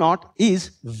pseudoknot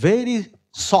is very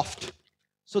soft,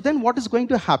 so then what is going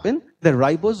to happen? The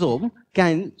ribosome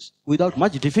can, without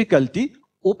much difficulty,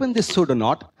 open this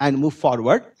pseudoknot and move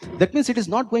forward. That means it is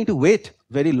not going to wait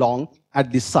very long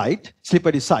at this site,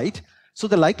 slippery site. So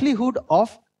the likelihood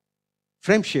of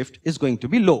frame shift is going to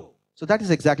be low. So that is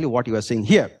exactly what you are seeing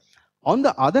here. On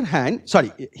the other hand,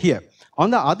 On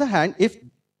the other hand, if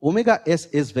omega s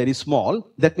is very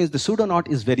small, that means the pseudoknot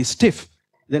is very stiff.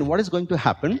 Then what is going to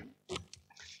happen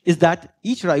is that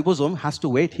each ribosome has to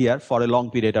wait here for a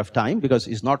long period of time because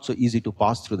it's not so easy to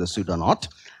pass through the pseudoknot.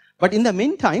 But in the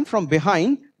meantime, from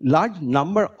behind, large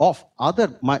number of other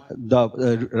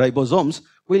ribosomes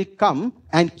will come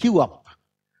and queue up.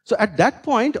 So at that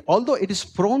point, although it is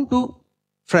prone to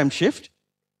frame shift,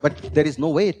 but there is no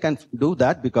way it can do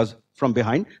that because from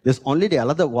behind, there's only the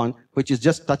other one which is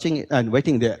just touching it and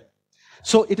waiting there.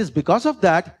 So it is because of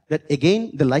that that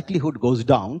again the likelihood goes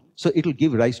down, so it will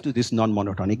give rise to this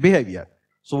non-monotonic behavior.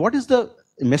 So what is the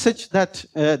message that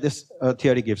this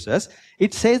theory gives us?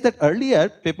 It says that earlier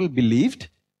people believed,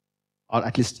 or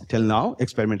at least till now,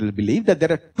 experimentally believe that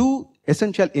there are two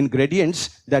essential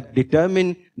ingredients that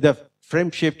determine the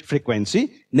frame shift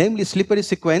frequency, namely slippery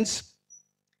sequence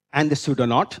and the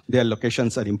pseudoknot. Their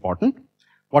locations are important.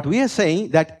 What we are saying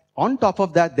that on top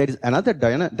of that, there is another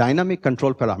dynamic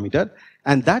control parameter,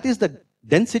 and that is the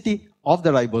density of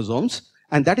the ribosomes,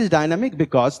 and that is dynamic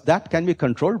because that can be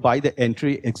controlled by the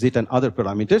entry, exit, and other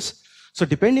parameters. So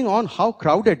depending on how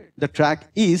crowded the track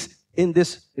is in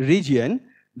this region,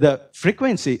 the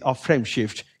frequency of frame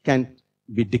shift can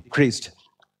be decreased.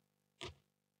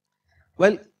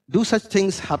 Well, do such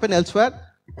things happen elsewhere?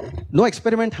 No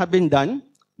experiment have been done,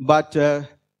 but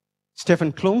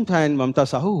Stephen Klump and Mamta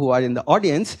Sahu, who are in the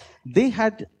audience, they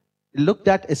had looked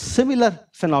at a similar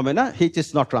phenomena, which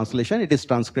is not translation, it is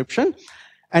transcription.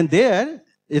 And there,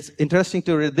 it's interesting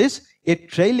to read this, a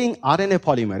trailing RNA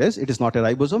polymerase, it is not a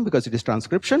ribosome because it is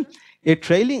transcription, a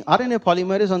trailing RNA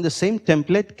polymerase on the same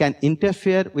template can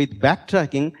interfere with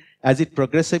backtracking as it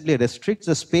progressively restricts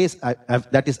the space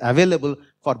that is available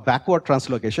for backward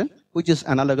translocation, which is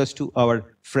analogous to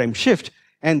our frame shift,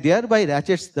 and thereby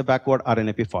ratchets the backward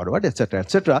RNAP forward, etc.,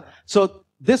 etc. So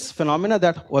this phenomena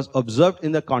that was observed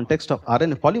in the context of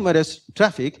RNA polymerase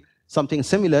traffic, something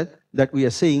similar that we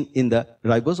are seeing in the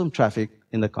ribosome traffic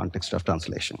in the context of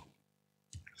translation.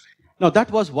 Now that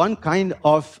was one kind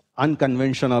of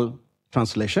unconventional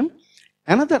translation.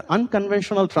 Another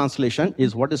unconventional translation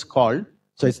is what is called,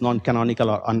 so it's non-canonical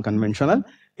or unconventional,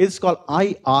 it's called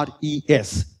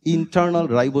IRES, internal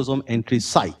ribosome entry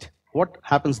site. What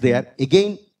happens there?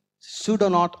 Again,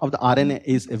 pseudoknot of the RNA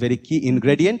is a very key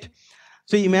ingredient.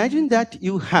 So imagine that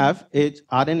you have a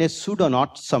RNA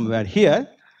pseudoknot somewhere here.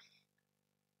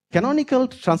 Canonical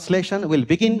translation will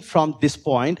begin from this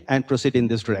point and proceed in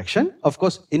this direction. Of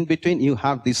course, in between you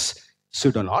have this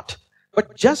pseudoknot,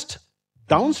 but just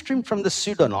downstream from the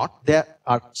pseudoknot, there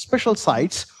are special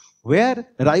sites where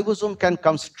ribosome can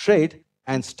come straight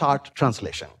and start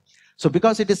translation. So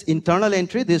because it is internal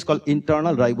entry, this is called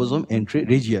internal ribosome entry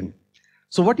region.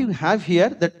 So what you have here,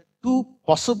 the two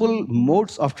possible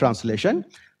modes of translation.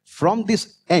 From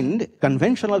this end,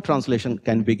 conventional translation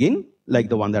can begin, like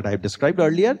the one that I have described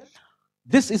earlier.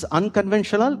 This is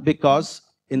unconventional because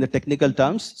in the technical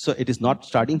terms, so it is not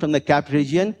starting from the cap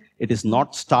region, it is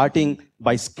not starting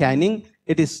by scanning,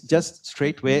 it is just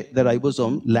straightway the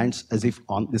ribosome lands as if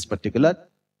on this particular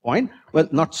point. Well,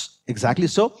 not exactly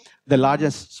so. The large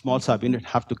and small subunit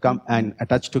have to come and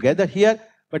attach together here,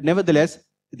 but nevertheless,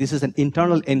 this is an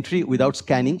internal entry without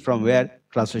scanning from where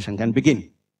translation can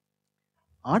begin.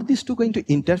 Are these two going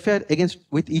to interfere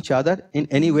with each other in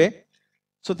any way?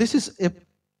 So this is a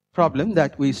problem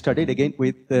that we studied again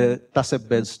with the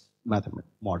TASEP-based mathematical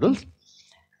models.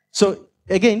 So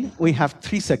again, we have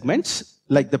three segments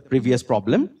like the previous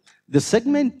problem. The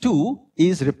segment 2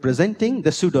 is representing the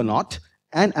pseudoknot,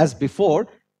 and as before,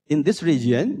 in this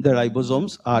region, the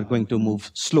ribosomes are going to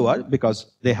move slower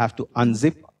because they have to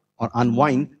unzip or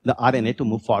unwind the RNA to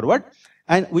move forward.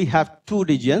 And we have two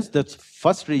regions. The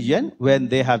first region, when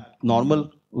they have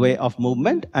normal way of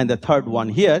movement, and the third one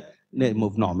here, they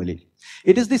move normally.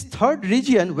 It is this third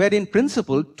region where, in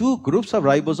principle, two groups of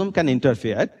ribosome can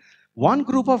interfere. One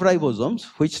group of ribosomes,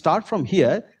 which start from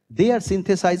here, they are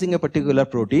synthesizing a particular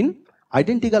protein,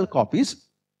 identical copies.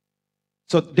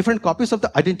 So different copies of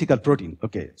the identical protein.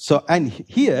 Okay. So, and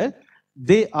here,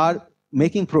 they are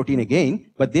making protein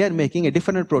again, but they are making a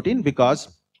different protein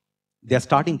because their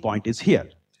starting point is here.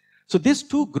 So these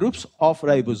two groups of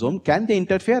ribosome, can they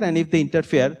interfere? And if they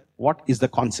interfere, what is the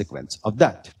consequence of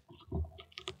that?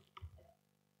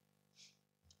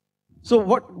 So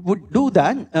what would do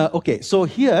that? Okay, so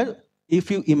here, if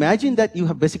you imagine that you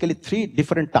have basically three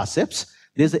different TASEPs,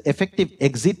 there's the effective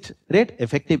exit rate,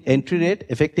 effective entry rate,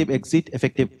 effective exit,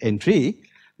 effective entry,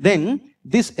 then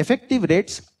these effective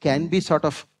rates can be sort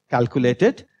of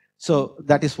calculated. So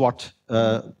that is what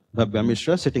Bhavya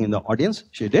Mishra, sitting in the audience,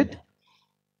 she did.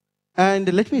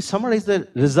 And let me summarize the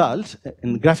result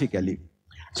graphically.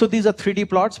 So these are 3D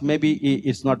plots. Maybe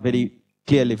it's not very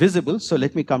clearly visible. So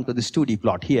let me come to this 2D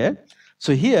plot here.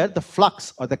 So here, the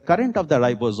flux or the current of the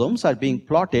ribosomes are being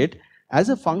plotted as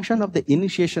a function of the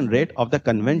initiation rate of the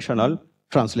conventional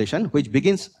translation, which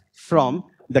begins from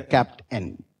the capped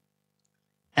end.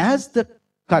 As the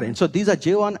current, so these are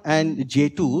J1 and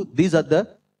J2, these are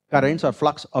the currents or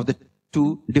flux of the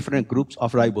two different groups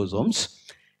of ribosomes.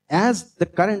 As the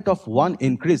current of one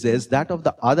increases, that of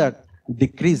the other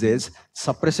decreases,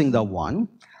 suppressing the one.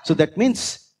 So that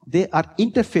means they are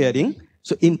interfering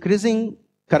So increasing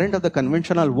current of the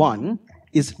conventional one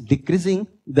is decreasing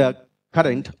the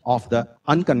current of the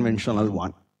unconventional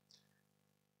one.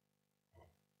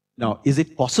 Now, is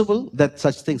it possible that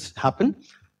such things happen?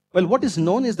 Well, what is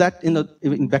known is that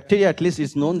in bacteria, at least,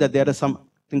 it's known that there are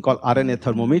something called RNA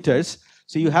thermometers.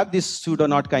 So you have these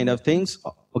pseudoknot kind of things,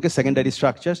 okay, secondary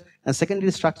structures, and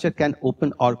secondary structure can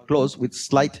open or close with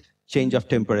slight change of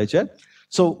temperature.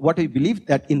 So what we believe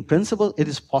that in principle, it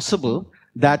is possible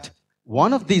that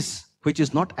one of these, which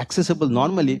is not accessible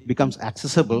normally, becomes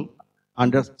accessible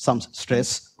under some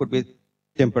stress, could be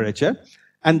temperature.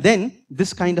 And then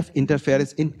this kind of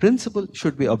interference in principle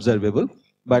should be observable,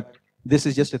 but this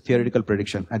is just a theoretical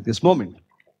prediction at this moment.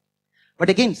 But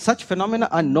again, such phenomena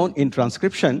are known in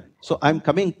transcription. So I'm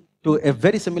coming to a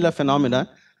very similar phenomena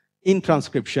in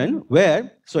transcription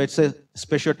where, so it's a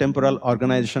spatiotemporal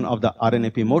organization of the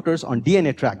RNAP motors on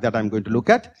DNA track that I'm going to look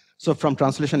at. So from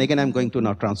translation, again, I'm going to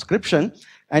now transcription.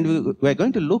 And we're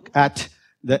going to look at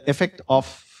the effect of,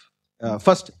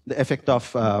 first, the effect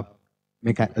of the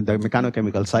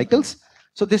mechanochemical cycles.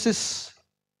 So this is,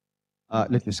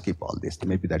 let me skip all this.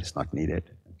 Maybe that is not needed.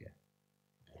 Okay.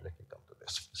 Let me come to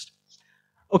this first.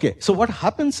 Okay, so what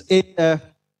happens in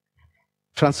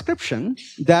transcription,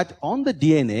 that on the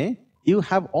DNA, you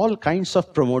have all kinds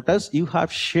of promoters. You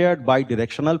have shared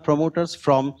bidirectional promoters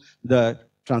from where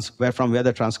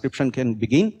the transcription can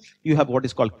begin. You have what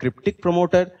is called cryptic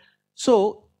promoter.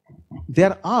 So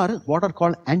there are what are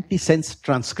called antisense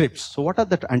transcripts. So what are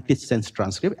the antisense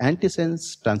transcripts?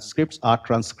 Antisense transcripts are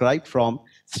transcribed from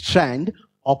strand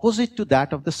opposite to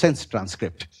that of the sense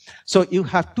transcript. So you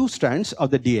have two strands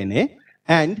of the DNA,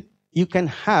 and you can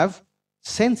have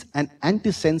sense and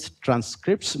antisense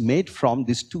transcripts made from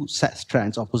these two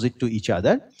strands opposite to each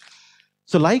other.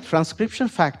 So like transcription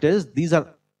factors, these are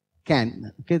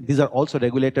also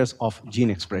regulators of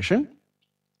gene expression.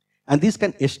 And these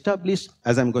can establish,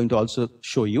 as I'm going to also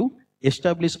show you,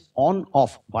 establish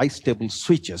on-off bistable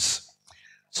switches.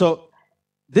 So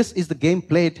this is the game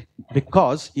played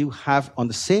because you have on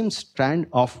the same stretch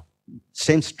of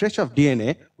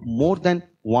DNA more than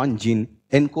one gene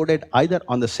encoded either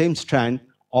on the same strand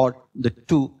or the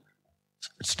two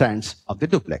strands of the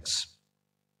duplex.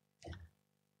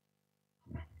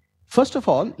 First of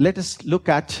all, let us look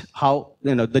at how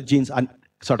the genes are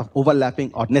sort of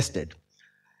overlapping or nested.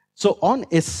 So on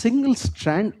a single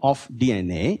strand of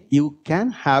DNA, you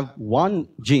can have one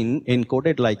gene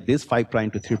encoded like this, 5'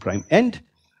 to 3' end,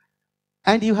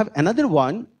 and you have another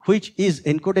one which is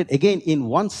encoded again in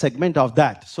one segment of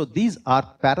that. So these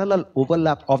are parallel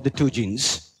overlap of the two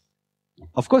genes.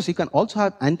 Of course, you can also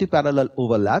have anti-parallel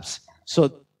overlaps.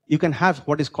 So you can have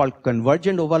what is called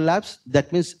convergent overlaps.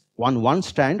 That means one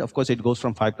strand, of course, it goes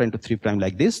from 5' to 3'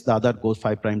 like this. The other goes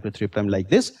 5' to 3' like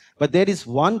this. But there is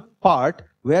one part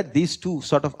where these two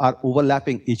sort of are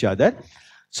overlapping each other.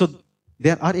 So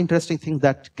there are interesting things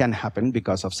that can happen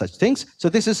because of such things. So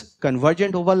this is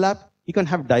convergent overlap. You can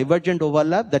have divergent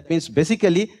overlap. That means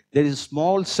basically there is a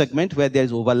small segment where there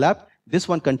is overlap. This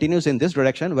one continues in this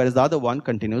direction, whereas the other one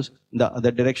continues in the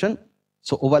other direction.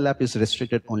 So overlap is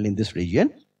restricted only in this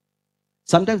region.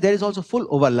 Sometimes there is also full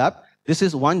overlap. This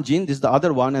is one gene, this is the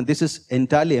other one, and this is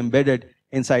entirely embedded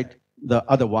inside the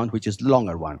other one, which is the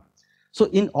longer one. So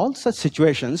in all such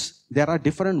situations, there are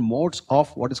different modes of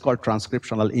what is called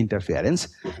transcriptional interference.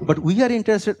 But we are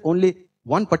interested only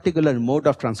one particular mode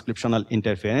of transcriptional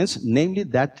interference, namely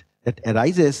that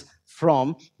arises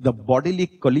from the bodily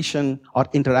collision or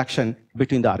interaction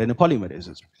between the RNA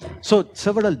polymerases. So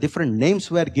several different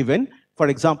names were given. For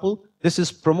example, this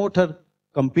is promoter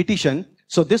competition.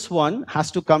 So this one has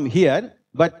to come here,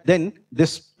 but then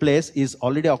this place is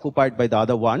already occupied by the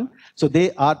other one. So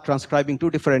they are transcribing two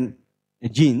different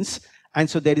genes. And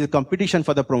so there is a competition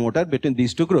for the promoter between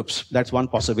these two groups. That's one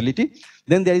possibility.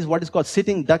 Then there is what is called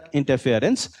sitting duck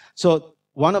interference. So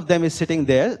one of them is sitting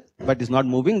there, but is not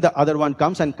moving. The other one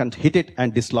comes and can hit it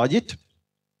and dislodge it.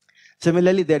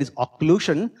 Similarly, there is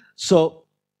occlusion. So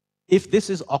if this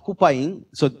is occupying,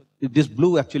 so this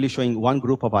blue actually showing one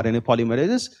group of RNA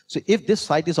polymerases. So if this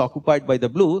site is occupied by the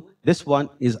blue, this one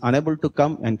is unable to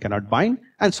come and cannot bind,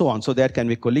 and so on. So there can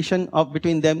be collision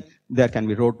between them. There can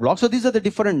be roadblocks. So these are the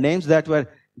different names that were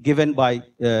given by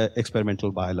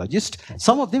experimental biologists.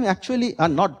 Some of them actually are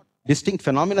not distinct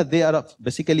phenomena. They are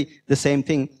basically the same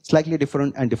thing, slightly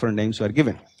different, and different names were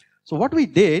given. So what we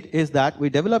did is that we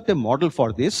developed a model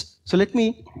for this. So let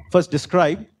me first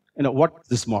describe what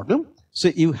this model. So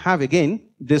you have again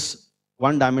this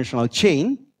one-dimensional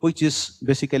chain, which is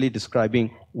basically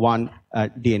describing one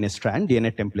DNA strand,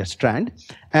 DNA template strand.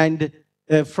 And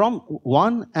from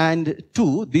 1 and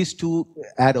 2, these two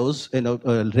arrows,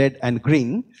 red and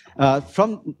green,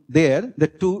 from there, the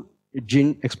two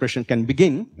gene expression can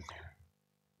begin.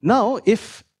 Now,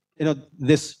 if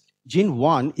this gene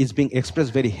 1 is being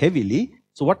expressed very heavily,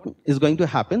 so what is going to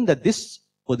happen that this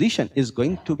position is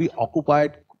going to be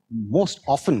occupied most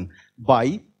often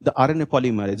by the RNA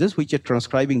polymerases, which are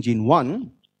transcribing gene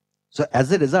 1. So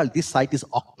as a result, this site is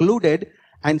occluded,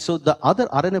 and so the other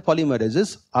RNA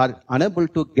polymerases are unable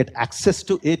to get access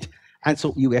to it, and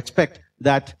so you expect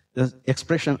that the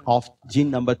expression of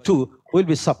gene number 2 will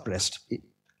be suppressed.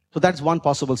 So that's one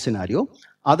possible scenario.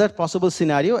 Other possible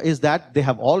scenario is that they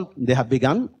have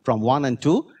begun from 1 and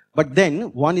 2, but then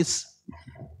one is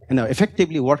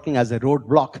effectively working as a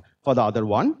roadblock for the other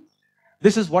one.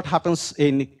 This is what happens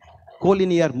in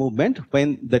collinear movement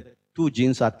when the two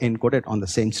genes are encoded on the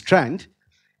same strand.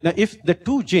 Now, if the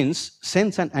two genes,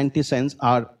 sense and antisense,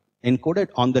 are encoded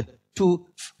on the two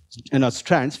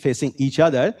strands facing each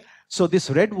other, so these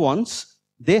red ones,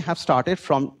 they have started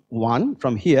from 1,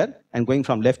 from here, and going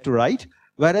from left to right,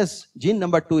 whereas gene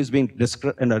number 2 is being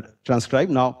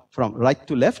transcribed now from right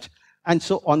to left. And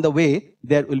so on the way,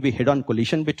 there will be head-on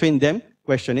collision between them.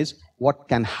 Question is, what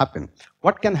can happen?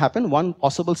 What can happen? One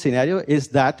possible scenario is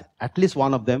that at least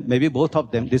one of them, maybe both of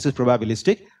them, this is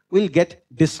probabilistic, will get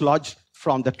dislodged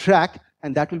from the track,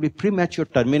 and that will be premature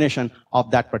termination of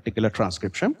that particular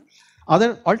transcription.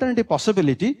 Other alternative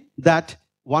possibility that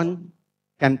one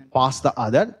can pass the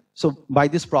other. So by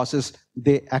this process,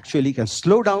 they actually can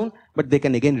slow down, but they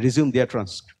can again resume their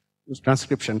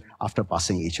transcription after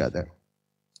passing each other.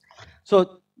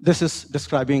 So this is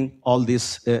describing all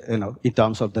this, in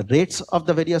terms of the rates of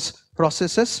the various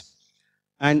processes.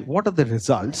 And what are the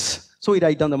results? So we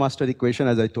write down the master equation,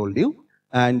 as I told you,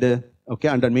 and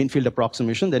under mean field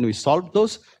approximation, then we solve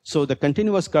those. So the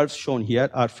continuous curves shown here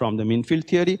are from the mean field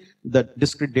theory. The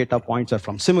discrete data points are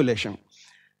from simulation.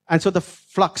 And so the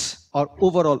flux or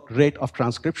overall rate of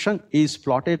transcription is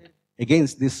plotted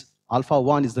against this alpha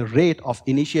 1 is the rate of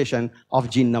initiation of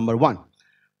gene number 1.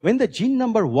 When the gene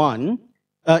number 1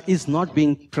 is not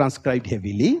being transcribed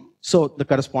heavily, so the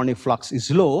corresponding flux is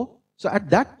low, so at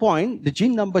that point, the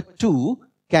gene number 2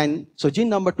 so gene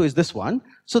number 2 is this one,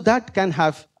 so that can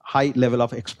have high level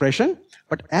of expression,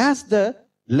 but as the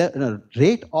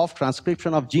rate of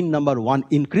transcription of gene number 1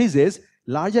 increases,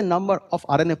 larger number of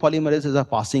RNA polymerases are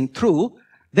passing through,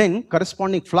 then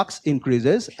corresponding flux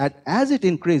increases, and as it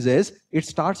increases, it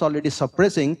starts already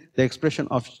suppressing the expression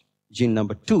of gene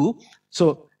number 2.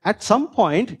 So at some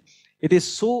point, it is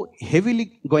so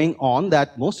heavily going on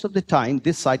that most of the time,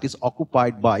 this site is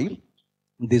occupied by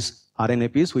these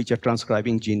RNAPs, which are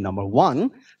transcribing gene number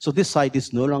 1. So this site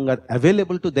is no longer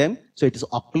available to them, so it is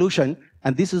occlusion,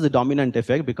 and this is the dominant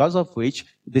effect, because of which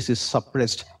this is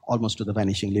suppressed almost to the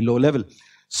vanishingly low level.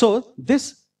 So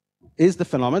this is the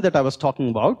phenomenon that I was talking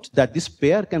about, that this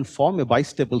pair can form a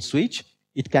bistable switch.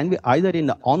 It can be either in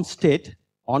the on state,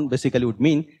 on basically would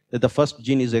mean that the first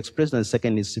gene is expressed and the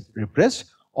second is repressed,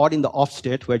 or in the off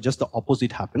state where just the opposite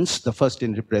happens, the first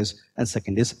is repressed and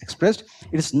second is expressed.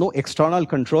 It is no external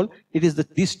control. It is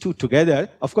these two together.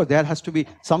 Of course, there has to be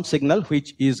some signal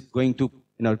which is going to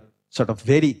sort of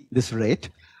vary this rate.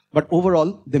 But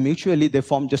overall, they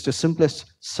form just a simplest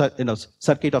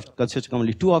circuit of consisting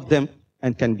only two of them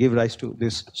and can give rise to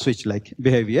this switch-like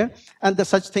behavior. And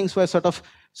such things were sort of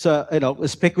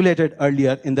speculated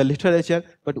earlier in the literature,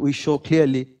 but we show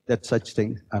clearly that such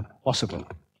things are possible.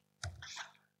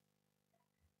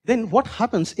 Then what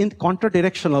happens in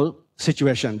contradirectional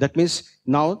situation? That means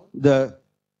now the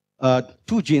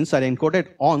two genes are encoded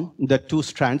on the two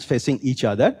strands facing each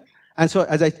other. And so,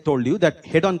 as I told you, that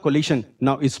head-on collision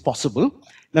now is possible.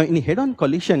 Now, in head-on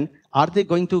collision, are they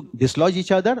going to dislodge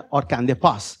each other or can they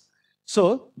pass?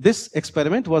 So, this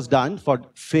experiment was done for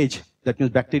phage, that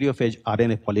means bacteriophage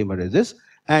RNA polymerases.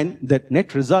 And the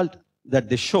net result that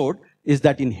they showed is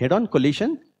that in head-on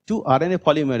collision, two RNA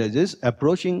polymerases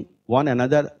approaching one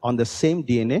another on the same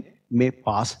DNA may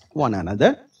pass one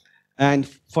another. And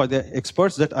for the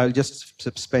experts that I'll just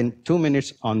spend 2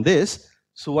 minutes on this.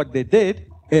 So what they did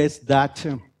is that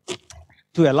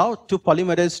to allow two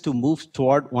polymerases to move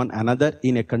toward one another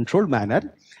in a controlled manner,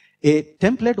 a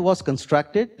template was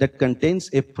constructed that contains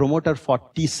a promoter for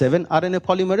T7 RNA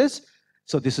polymerase.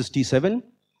 So this is T7.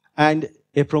 And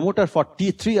a promoter for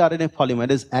T3 RNA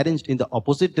polymerase arranged in the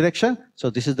opposite direction. So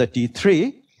this is the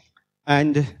T3.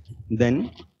 And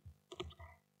then,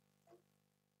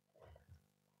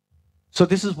 so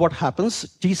this is what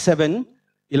happens, T7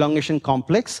 elongation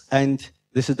complex, and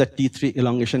this is the T3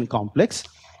 elongation complex.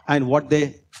 And what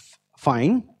they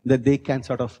find that they can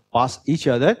sort of pass each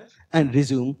other and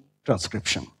resume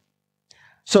transcription.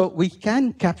 So we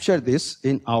can capture this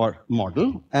in our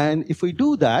model. And if we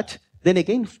do that, then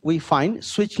again, we find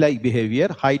switch-like behavior,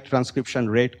 high transcription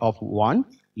rate of one,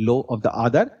 low of the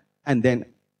other. And then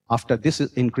after this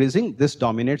is increasing, this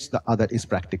dominates, the other is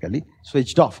practically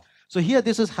switched off. So here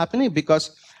this is happening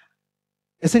because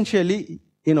essentially,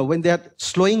 when they are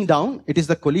slowing down, it is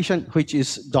the collision which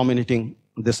is dominating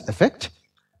this effect.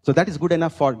 So that is good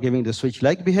enough for giving the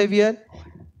switch-like behavior.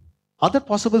 Other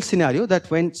possible scenario that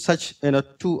when such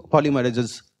two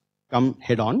polymerases come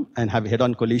head-on and have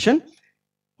head-on collision,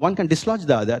 one can dislodge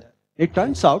the other. It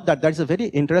turns out that that's a very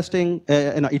interesting,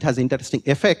 it has interesting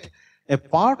effect. A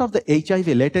part of the HIV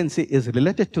latency is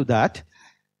related to that.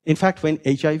 In fact, when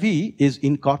HIV is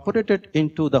incorporated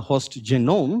into the host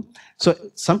genome, so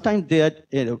sometimes they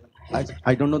are,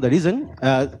 I don't know the reason,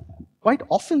 quite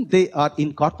often they are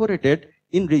incorporated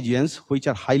in regions which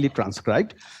are highly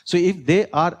transcribed. So if they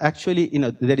are actually,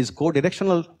 there is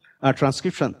co-directional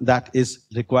transcription that is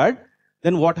required,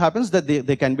 then what happens that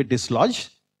they can be dislodged.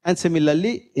 And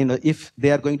similarly, if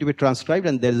they are going to be transcribed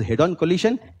and there is head-on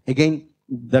collision, again,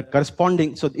 the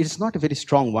corresponding, so it's not a very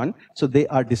strong one, so they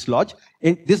are dislodged.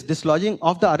 And this dislodging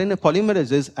of the RNA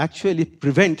polymerases actually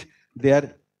prevent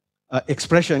their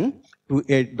expression to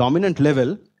a dominant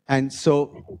level, and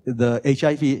so the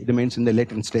HIV remains in the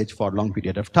latent stage for a long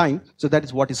period of time. So that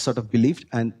is what is sort of believed,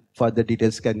 and further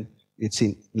details can be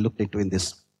looked into in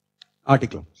this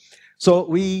article. So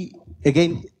we,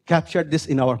 again, captured this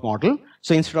in our model.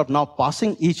 So instead of now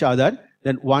passing each other,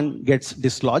 then one gets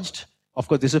dislodged. Of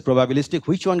course, this is probabilistic.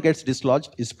 Which one gets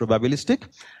dislodged is probabilistic.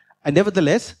 And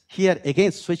nevertheless, here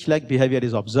again, switch-like behavior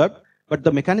is observed. But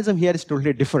the mechanism here is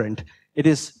totally different. It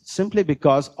is simply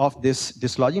because of this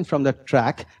dislodging from the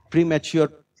track, premature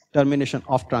termination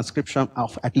of transcription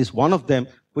of at least one of them,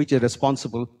 which is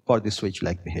responsible for the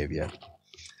switch-like behavior.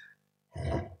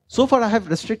 So far, I have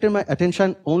restricted my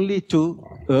attention only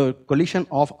to collision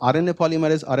of RNA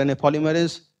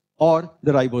polymerase, or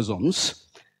the ribosomes.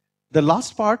 The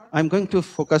last part, I'm going to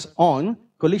focus on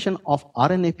collision of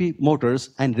RNAP motors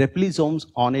and replisomes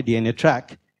on a DNA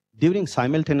track during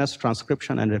simultaneous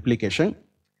transcription and replication.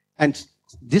 And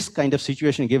this kind of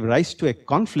situation gave rise to a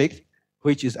conflict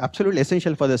which is absolutely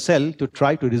essential for the cell to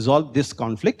try to resolve this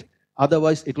conflict.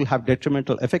 Otherwise, it will have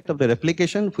detrimental effect of the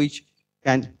replication, which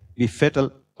can be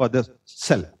fatal for the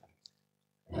cell.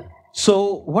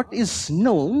 So what is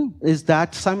known is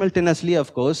that simultaneously,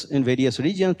 of course, in various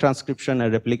regions, transcription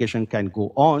and replication can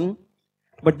go on.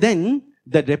 But then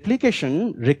the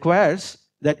replication requires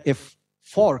that a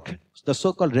fork, the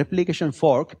so-called replication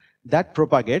fork, that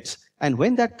propagates. And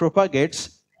when that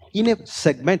propagates in a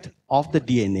segment of the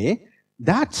DNA,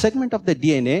 that segment of the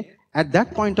DNA at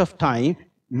that point of time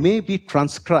may be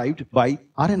transcribed by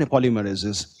RNA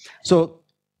polymerases. So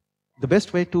the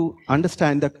best way to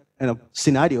understand the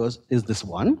scenarios is this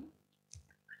one.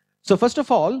 So first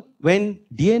of all, when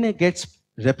DNA gets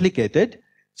replicated,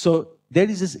 so there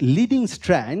is this leading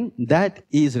strand that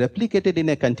is replicated in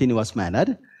a continuous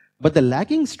manner, but the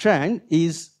lagging strand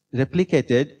is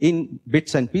replicated in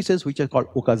bits and pieces which are called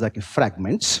Okazaki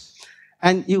fragments.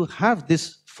 And you have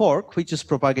this fork which is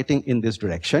propagating in this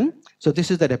direction. So this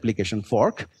is the replication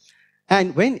fork.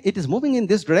 And when it is moving in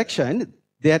this direction,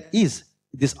 there is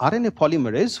this RNA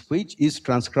polymerase which is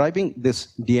transcribing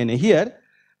this DNA here.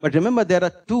 But remember, there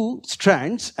are two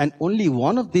strands and only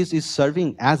one of these is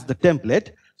serving as the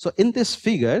template. So in this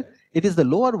figure, it is the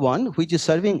lower one which is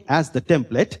serving as the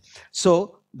template.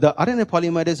 So the RNA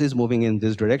polymerase is moving in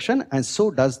this direction, and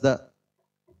so does the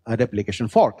replication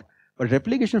fork. But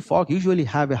replication fork usually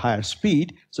have a higher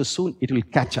speed, so soon it will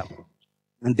catch up,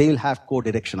 and they will have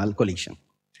co-directional collision.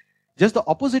 Just the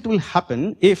opposite will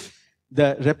happen if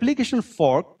the replication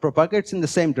fork propagates in the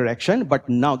same direction, but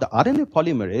now the RNA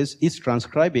polymerase is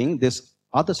transcribing this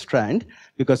other strand,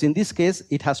 because in this case,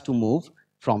 it has to move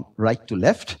from right to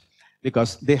left,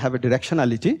 because they have a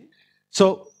directionality.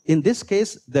 So in this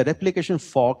case, the replication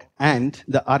fork and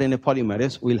the RNA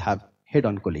polymerase will have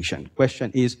head-on collision.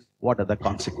 Question is, what are the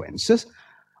consequences?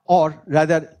 Or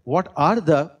rather, what are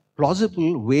the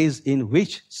plausible ways in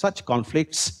which such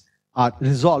conflicts are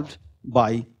resolved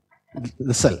by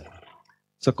the cell?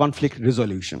 So conflict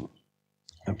resolution,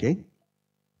 okay?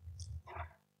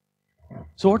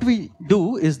 So what we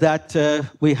do is that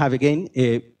we have again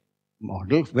a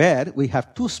model where we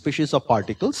have two species of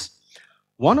particles.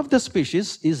 One of the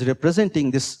species is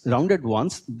representing these rounded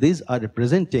ones. These are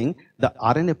representing the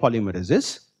RNA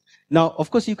polymerases. Now, of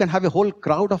course, you can have a whole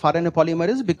crowd of RNA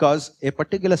polymerases because a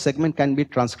particular segment can be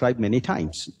transcribed many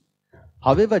times.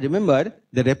 However, remember,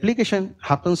 the replication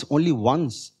happens only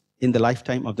once in the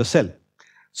lifetime of the cell.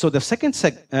 So the second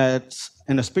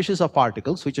in a species of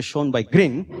particles, which are shown by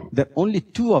green, there are only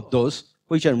 2 of those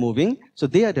which are moving. So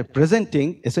they are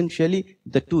representing essentially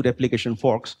the 2 replication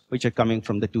forks which are coming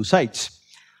from the 2 sides.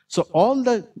 So all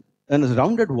the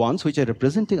rounded ones which are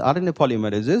representing RNA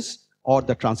polymerases or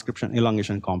the transcription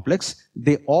elongation complex,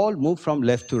 they all move from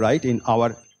left to right in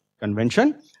our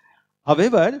convention.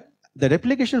 However, the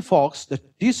replication forks,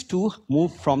 these 2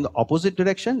 move from the opposite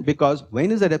direction, because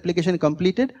when is the replication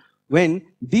completed? When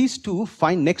these 2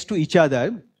 find next to each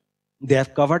other, they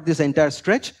have covered this entire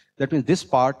stretch. That means this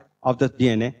part of the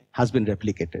DNA has been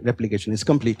replicated. Replication is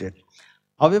completed.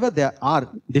 However, there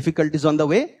are difficulties on the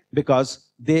way because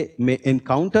they may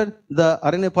encounter the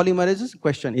RNA polymerases. The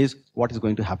question is, what is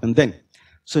going to happen then?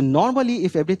 So normally,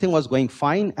 if everything was going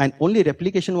fine and only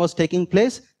replication was taking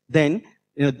place, then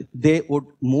they would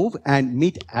move and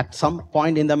meet at some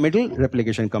point in the middle,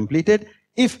 replication completed.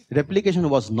 If replication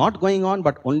was not going on,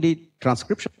 but only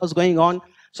transcription was going on,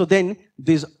 so then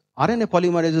these RNA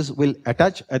polymerases will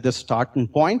attach at the starting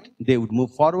point. They would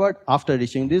move forward after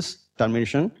reaching this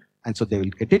termination, and so they will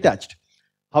get detached.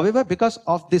 However, because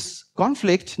of this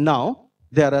conflict now,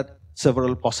 there are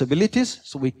several possibilities.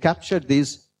 So we captured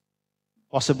these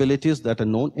possibilities that are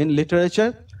known in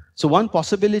literature. So one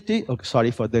possibility,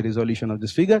 sorry for the resolution of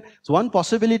this figure. So one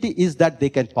possibility is that they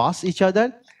can pass each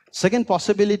other. Second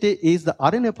possibility is the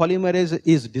RNA polymerase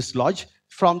is dislodged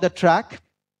from the track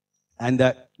and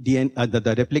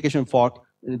the replication fork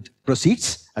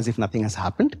proceeds as if nothing has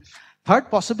happened. Third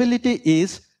possibility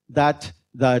is that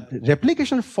the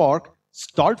replication fork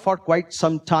stalled for quite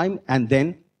some time, and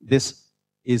then this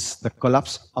is the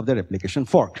collapse of the replication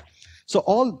fork. So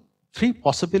all 3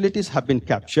 possibilities have been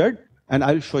captured, and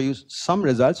I'll show you some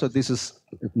results. So this is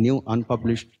a new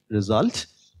unpublished result.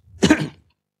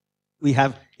 We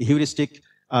have a heuristic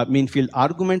mean field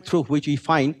argument through which we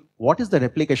find what is the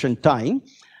replication time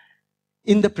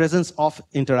in the presence of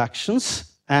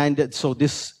interactions. And so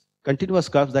this continuous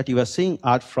curves that you are seeing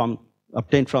are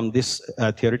obtained from this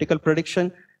theoretical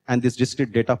prediction, and these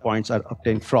discrete data points are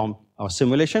obtained from our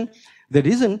simulation. The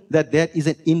reason that there is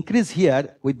an increase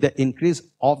here with the increase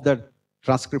of the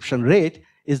transcription rate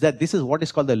is that this is what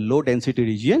is called the low density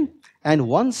region. And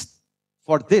once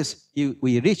for this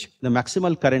we reach the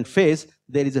maximal current phase,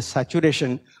 there is a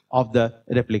saturation of the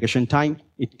replication time.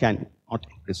 It cannot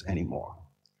increase anymore.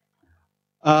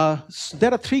 So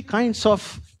there are 3 kinds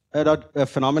of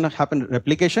phenomena happen in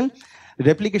replication.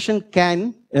 Replication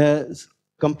can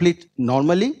complete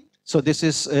normally. So this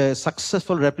is a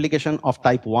successful replication of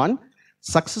type 1.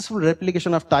 Successful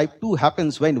replication of type 2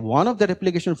 happens when one of the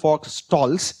replication forks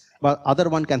stalls, but other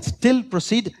one can still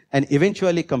proceed and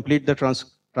eventually complete the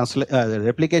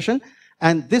replication.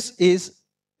 And this is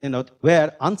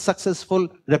where unsuccessful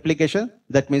replication,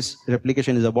 that means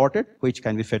replication is aborted, which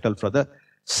can be fatal for the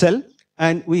cell.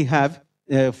 And we have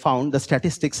found the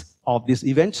statistics of these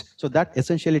events. So that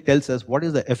essentially tells us what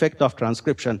is the effect of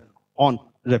transcription on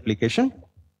replication.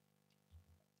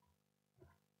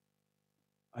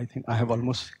 I think I have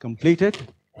almost completed.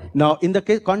 Now, in the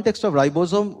context of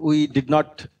ribosome, we did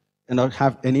not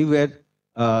have anywhere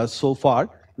so far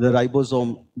the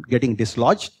ribosome getting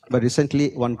dislodged, but recently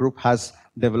one group has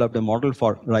developed a model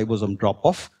for ribosome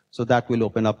drop-off. So that will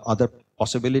open up other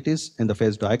possibilities in the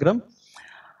phase diagram.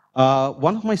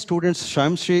 One of my students,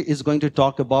 Shyamshri, is going to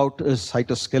talk about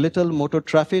cytoskeletal motor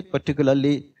traffic,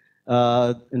 particularly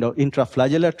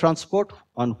intraflagellar transport,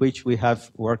 on which we have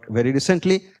worked very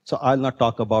recently. So I'll not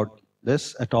talk about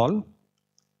this at all.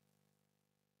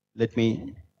 Let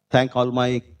me thank all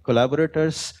my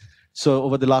collaborators. So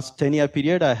over the last 10-year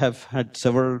period, I have had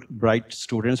several bright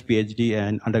students, PhD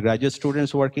and undergraduate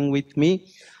students working with me.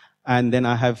 And then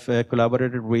I have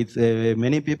collaborated with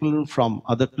many people from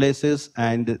other places,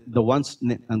 and the ones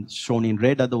shown in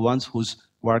red are the ones whose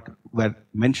work were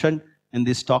mentioned in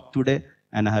this talk today,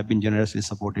 and I have been generously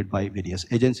supported by various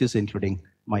agencies, including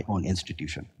my own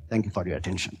institution. Thank you for your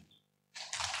attention.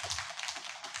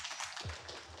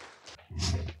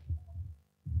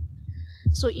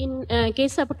 So in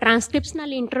case of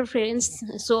transcriptional interference,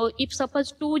 so if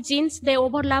suppose 2 genes, they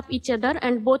overlap each other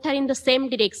and both are in the same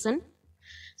direction.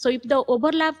 So if the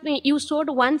overlap, you showed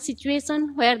one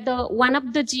situation where one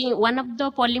of the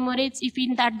polymerase, if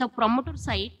in that the promoter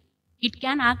site, it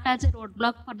can act as a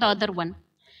roadblock for the other one.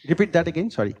 Repeat that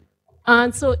again, sorry.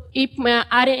 So if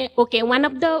one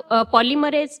of the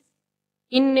polymerase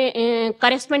in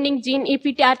corresponding gene, if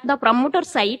it at the promoter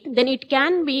site, then it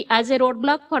can be as a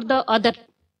roadblock for the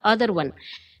other one.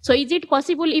 So is it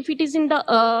possible if it is in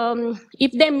the,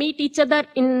 if they meet each other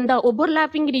in the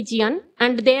overlapping region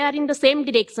and they are in the same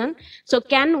direction, so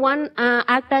can one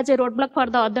act as a roadblock for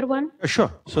the other one?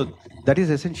 Sure. So that is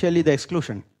essentially the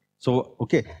exclusion. So,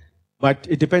 okay. But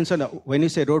it depends on, when you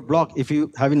say roadblock, if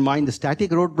you have in mind the static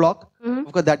roadblock,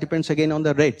 of course, that depends again on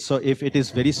the rate. So if it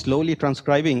is very slowly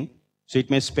transcribing, so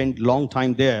it may spend long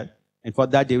time there. And for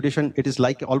that duration, it is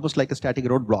like almost like a static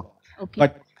roadblock. Okay.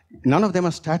 But none of them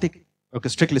are static, okay,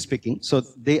 strictly speaking. So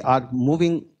they are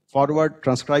moving forward,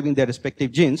 transcribing their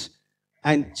respective genes.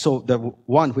 And so the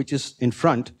one which is in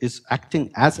front is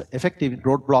acting as effective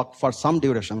roadblock for some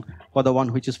duration for the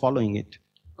one which is following it.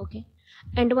 Okay.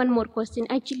 And one more question.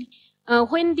 Actually,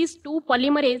 when these two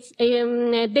polymerases,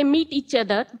 they meet each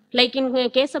other, like in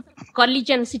case of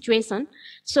collision situation,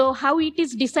 so how it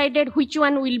is decided which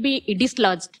one will be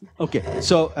dislodged? Okay.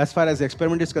 So as far as the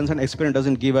experiment is concerned, experiment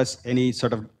doesn't give us any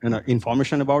sort of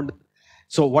information about it.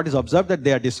 So what is observed that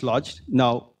they are dislodged.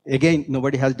 Now, again,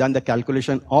 nobody has done the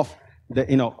calculation of the,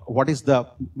 what is the,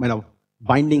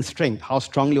 binding strength, how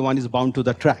strongly one is bound to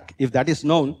the track. If that is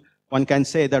known, one can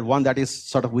say that one that is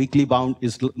sort of weakly bound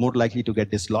is more likely to get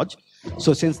dislodged.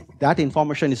 So since that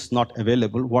information is not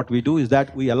available, what we do is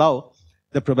that we allow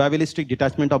the probabilistic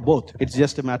detachment of both. It's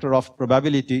just a matter of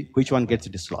probability which one gets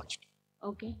dislodged.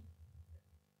 Okay.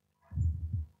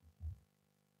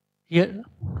 Here,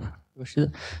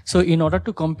 so in order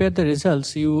to compare the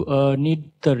results, you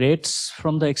need the rates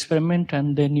from the experiment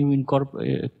and then you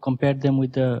compare them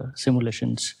with the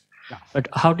simulations. Yeah. But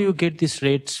how do you get these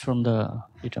rates from the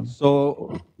item?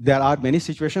 So there are many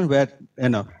situations where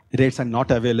rates are not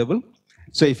available.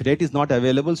 So if rate is not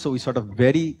available, so we sort of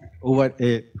vary over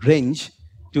a range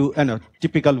to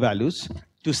typical values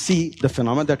to see the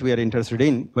phenomena that we are interested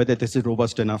in, whether this is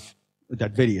robust enough with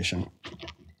that variation.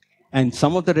 And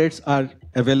some of the rates are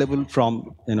available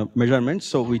from measurements,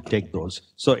 so we take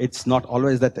those. So it's not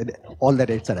always that all the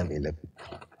rates are available.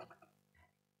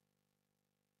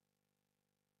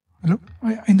 Hello.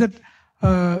 In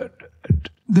that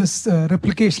this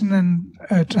replication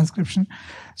and transcription.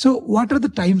 So what are the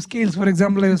time scales? For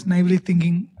example, I was naively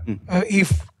thinking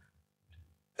if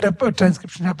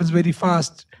transcription happens very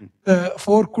fast, the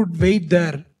 4 could wait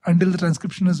there until the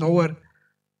transcription is over.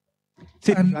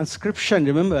 See, transcription,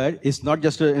 remember, is not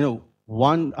just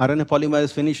one RNA polymer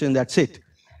is finished and that's it.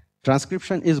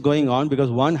 Transcription is going on because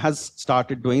one has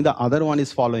started doing, the other one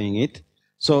is following it.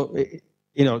 So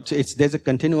there's a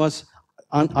continuous,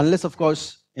 unless of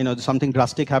course something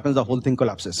drastic happens, the whole thing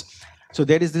collapses. So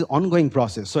there is this ongoing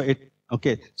process. So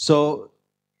so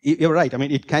you're right. I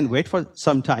mean, it can wait for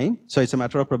some time. So it's a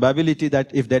matter of probability that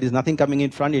if there is nothing coming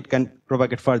in front, it can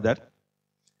propagate further.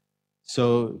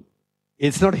 So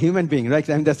it's not a human being, right?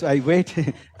 I mean, that's why I wait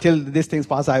till these things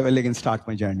pass. I will again start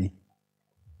my journey.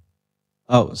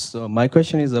 Oh, so my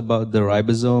question is about the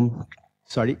ribosome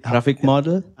traffic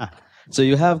model. So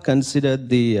you have considered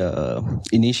the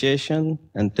initiation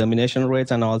and termination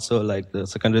rates and also like the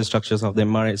secondary structures of the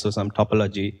mRNA, so some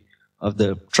topology of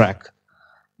the track.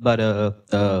 But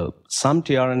some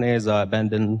tRNAs are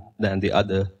abandoned than the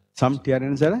other. Some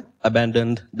tRNAs are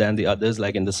abandoned than the others,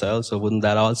 like in the cell. So wouldn't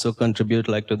that also contribute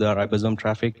like to the ribosome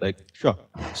traffic? Like sure.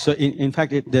 So in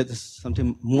fact, there's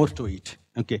something more to it.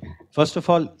 Okay. First of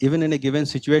all, even in a given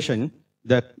situation,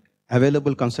 that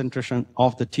available concentration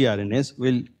of the tRNAs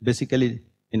will basically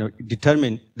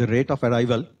determine the rate of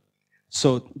arrival.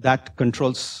 So that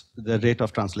controls the rate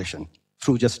of translation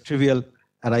through just trivial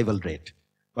arrival rate.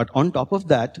 But on top of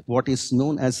that, what is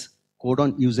known as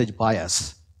codon usage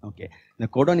bias. Okay. The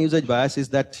codon usage bias is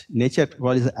that nature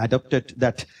has adopted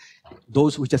that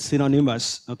those which are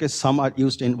synonymous, okay, some are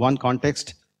used in one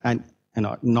context and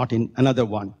not in another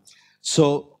one.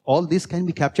 So all this can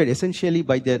be captured essentially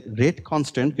by the rate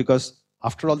constant, because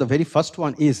after all, the very first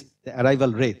one is the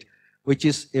arrival rate, which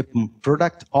is a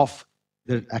product of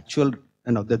the actual,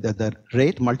 the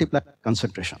rate multiplied by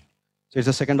concentration. So it's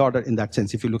a second order in that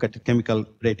sense, if you look at the chemical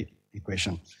rate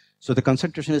equation. So the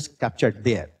concentration is captured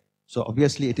there. So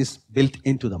obviously it is built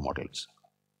into the models.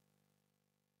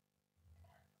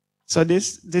 So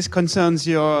this concerns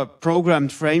your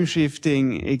programmed frame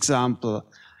shifting example,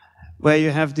 where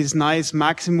you have this nice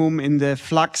maximum in the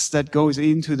flux that goes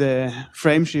into the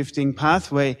frame shifting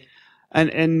pathway.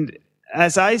 And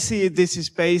as I see it, this is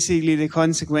basically the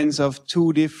consequence of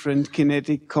two different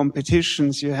kinetic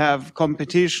competitions. You have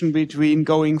competition between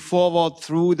going forward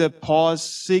through the pause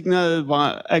signal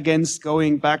against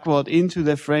going backward into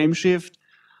the frame shift,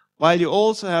 while you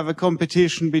also have a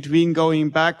competition between going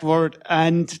backward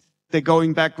and the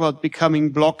going backward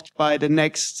becoming blocked by the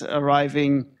next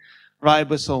arriving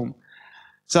ribosome.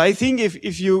 So I think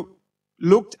if you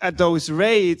looked at those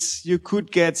rates, you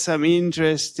could get some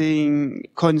interesting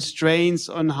constraints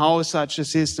on how such a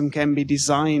system can be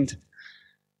designed.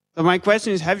 So my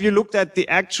question is, have you looked at the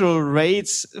actual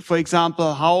rates, for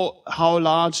example, how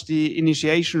large the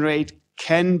initiation rate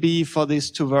can be for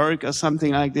this to work or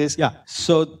something like this? Yeah,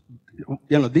 so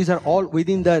these are all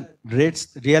within the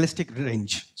realistic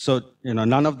range. So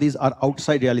none of these are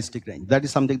outside realistic range. That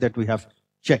is something that we have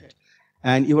checked.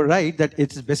 And you were right that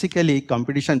it's basically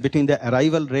competition between the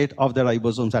arrival rate of the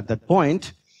ribosomes at that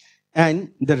point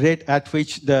and the rate at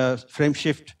which the frame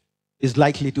shift is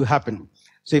likely to happen.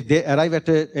 So if they arrive at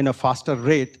a faster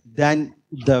rate than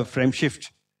the frame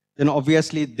shift, then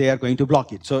obviously they are going to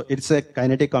block it. So it's a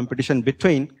kinetic competition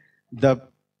between the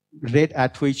rate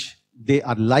at which they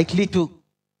are likely to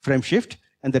frame shift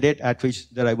and the rate at which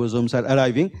the ribosomes are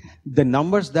arriving. The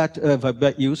numbers that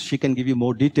Vibha used, she can give you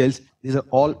more details. These are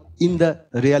all in the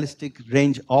realistic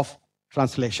range of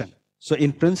translation. So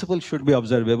in principle should be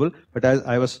observable, but as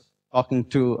I was talking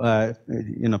to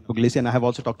Puglisi, and I have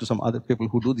also talked to some other people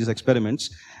who do these experiments,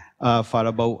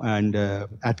 Farabaugh and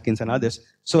Atkins and others.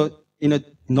 So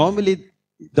normally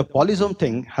the polysome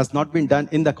thing has not been done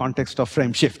in the context of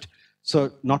frame shift.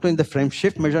 So not only the frame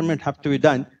shift measurement have to be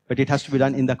done, but it has to be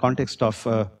done in the context of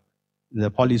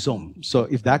the polysome. So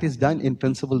if that is done in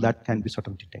principle, that can be sort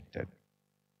of detected.